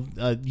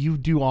notes. You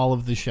do all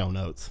of the show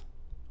notes.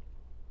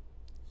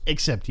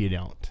 Except you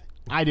don't.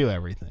 I do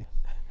everything.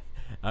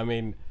 I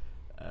mean,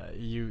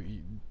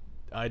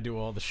 I do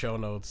all the show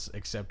notes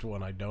except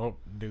when I don't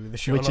do the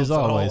show notes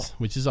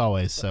Which is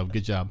always. So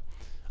good job.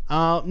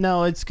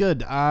 No, it's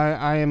good.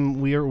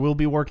 We'll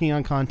be working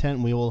on content.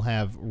 We will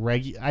have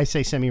I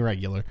say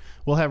semi-regular.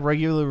 We'll have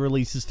regular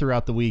releases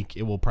throughout the week.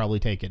 It will probably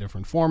take a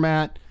different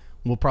format.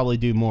 We'll probably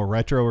do more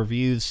retro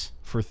reviews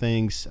for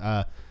things.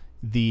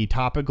 The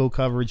topical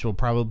coverage will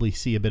probably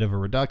see a bit of a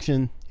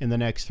reduction in the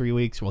next 3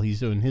 weeks while he's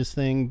doing his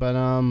thing. But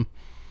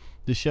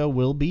the show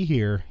will be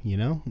here.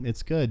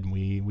 It's good.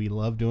 We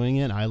love doing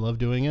it. I love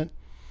doing it,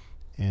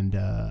 and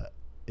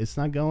it's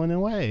not going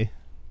away.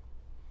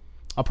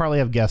 I'll probably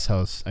have guest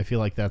hosts. I feel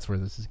like that's where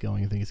this is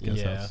going. I think it's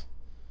guest hosts.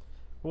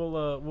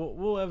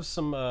 We'll have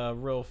some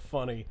real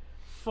funny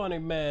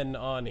men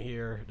on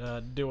here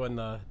doing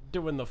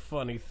the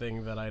funny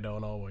thing that I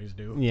don't always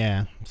do.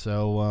 Yeah.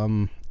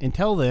 So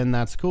until then,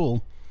 that's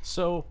cool.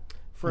 So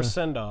for a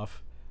send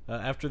off,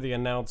 after the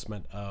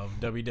announcement of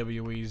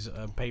WWE's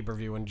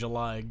pay-per-view in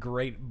July,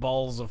 Great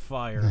Balls of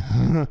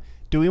Fire.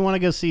 Do we want to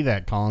go see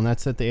that, Colin?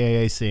 That's at the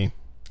AAC.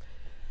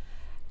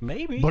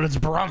 Maybe. But it's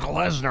Brock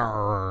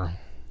Lesnar.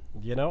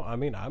 I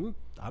mean, I'm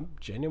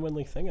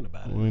genuinely thinking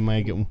about it. We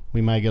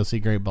might go see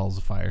Great Balls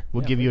of Fire.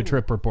 We'll give you a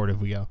trip report if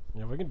we go.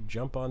 If we can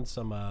jump on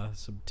some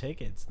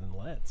tickets, then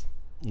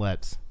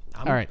let's.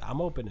 All right.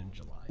 I'm open in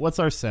July. What's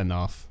our send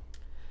off?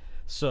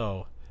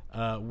 So,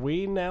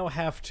 we now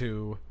have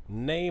to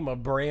name a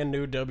brand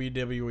new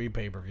WWE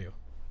pay-per-view.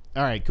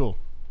 All right, cool.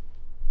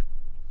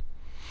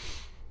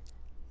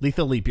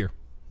 Lethal Leap Year.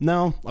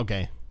 No,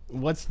 okay.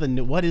 What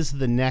is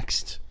the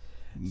next?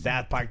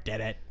 South Park did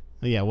it.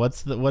 Yeah, what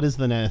is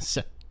the next?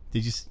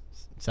 Did you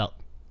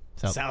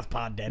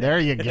Southpaw did it. There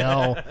you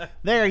go.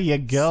 There you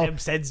go.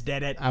 Simpsons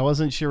did it. I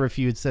wasn't sure if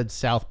you had said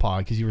Southpaw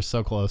because you were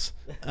so close.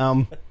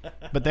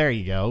 But there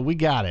you go. We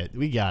got it.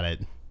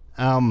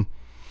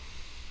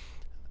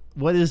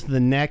 What is the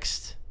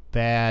next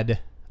bad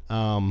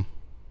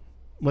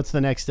What's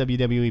the next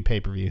WWE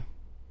pay-per-view?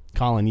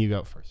 Colin, you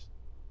go first.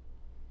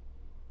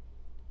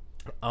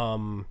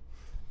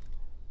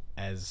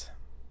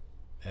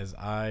 As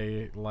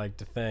I like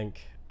to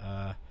think,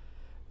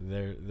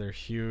 they're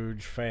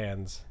huge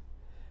fans.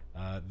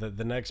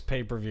 The next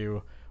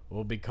pay-per-view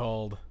will be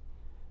called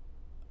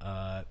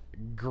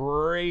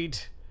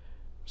Great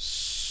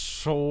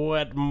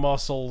Sweat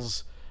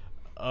Muscles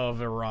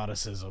of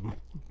Eroticism.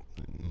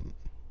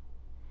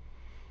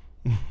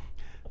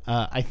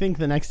 I think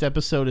the next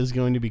episode is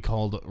going to be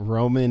called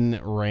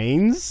Roman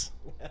Reigns.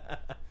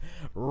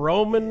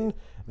 Roman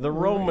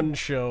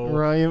Show.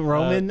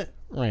 Roman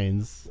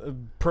Reigns.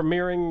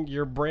 Premiering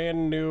your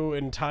brand new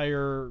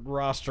entire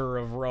roster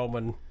of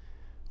Roman.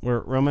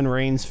 Where Roman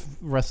Reigns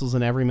wrestles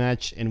in every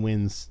match and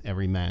wins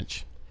every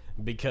match.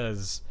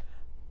 Because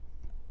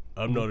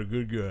I'm not a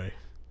good guy.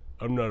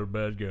 I'm not a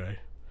bad guy.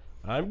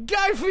 I'm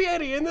Guy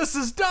Fieri, and this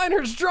is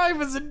Diners,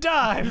 Drive-Ins, and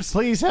Dives.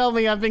 Please help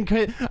me.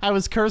 I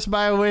was cursed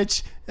by a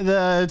witch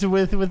with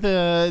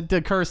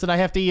the curse that I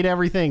have to eat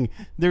everything.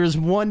 There's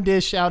one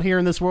dish out here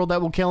in this world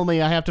that will kill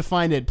me. I have to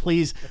find it.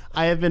 Please.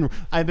 I've been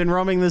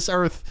roaming this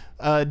earth,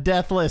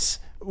 deathless,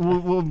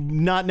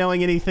 not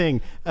knowing anything,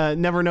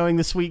 never knowing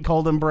the sweet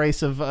cold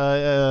embrace of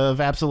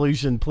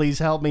absolution. Please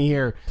help me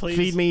here. Please,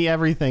 feed me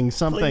everything.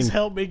 Something. Please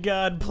help me,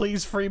 God.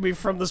 Please free me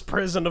from this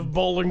prison of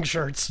bowling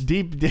shirts.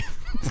 Deep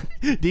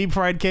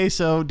fried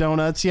queso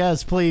donuts.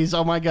 Yes, please.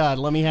 Oh my God,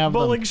 let me have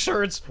bowling them.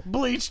 shirts,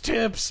 bleach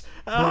tips,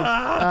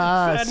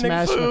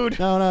 fattening food.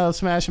 No,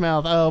 Smash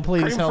Mouth. Oh,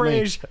 please Cream help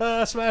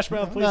frige. Smash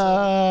Mouth, please.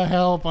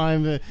 Help!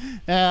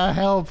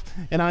 Help!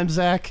 And I'm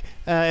Zach.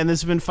 And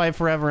this has been Fight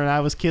Forever. And I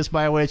was kissed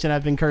by a witch, and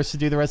I've been cursed to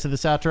do the rest of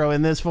this outro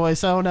in this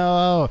voice. Oh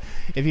no!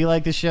 If you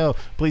like the show,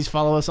 please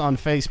follow us on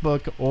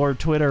Facebook or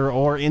Twitter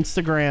or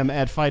Instagram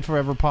at Fight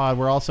Forever Pod.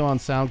 We're also on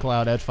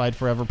SoundCloud at Fight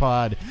Forever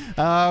Pod.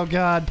 Oh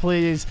God,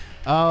 please.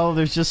 Oh,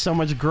 there's just so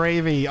much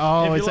gravy.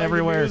 Oh, it's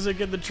everywhere. The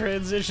music and the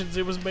transitions,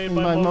 it was made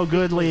by Mo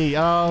Goodley.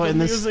 Oh, the and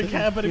music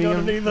happening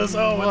underneath us.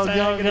 Oh, it's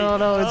agony.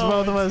 No, it's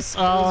both of us.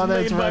 Oh,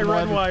 that's made by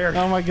Redwire.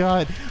 Oh my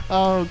God.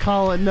 Oh,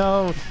 Colin,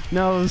 no,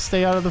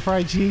 stay out of the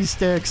fried cheese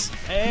sticks.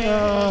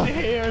 And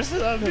here's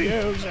the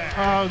music.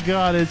 Oh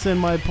God, it's in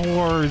my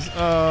pores.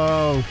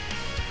 Oh,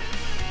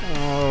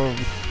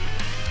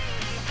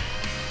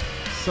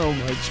 so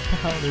much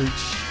powdered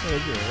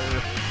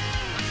sugar.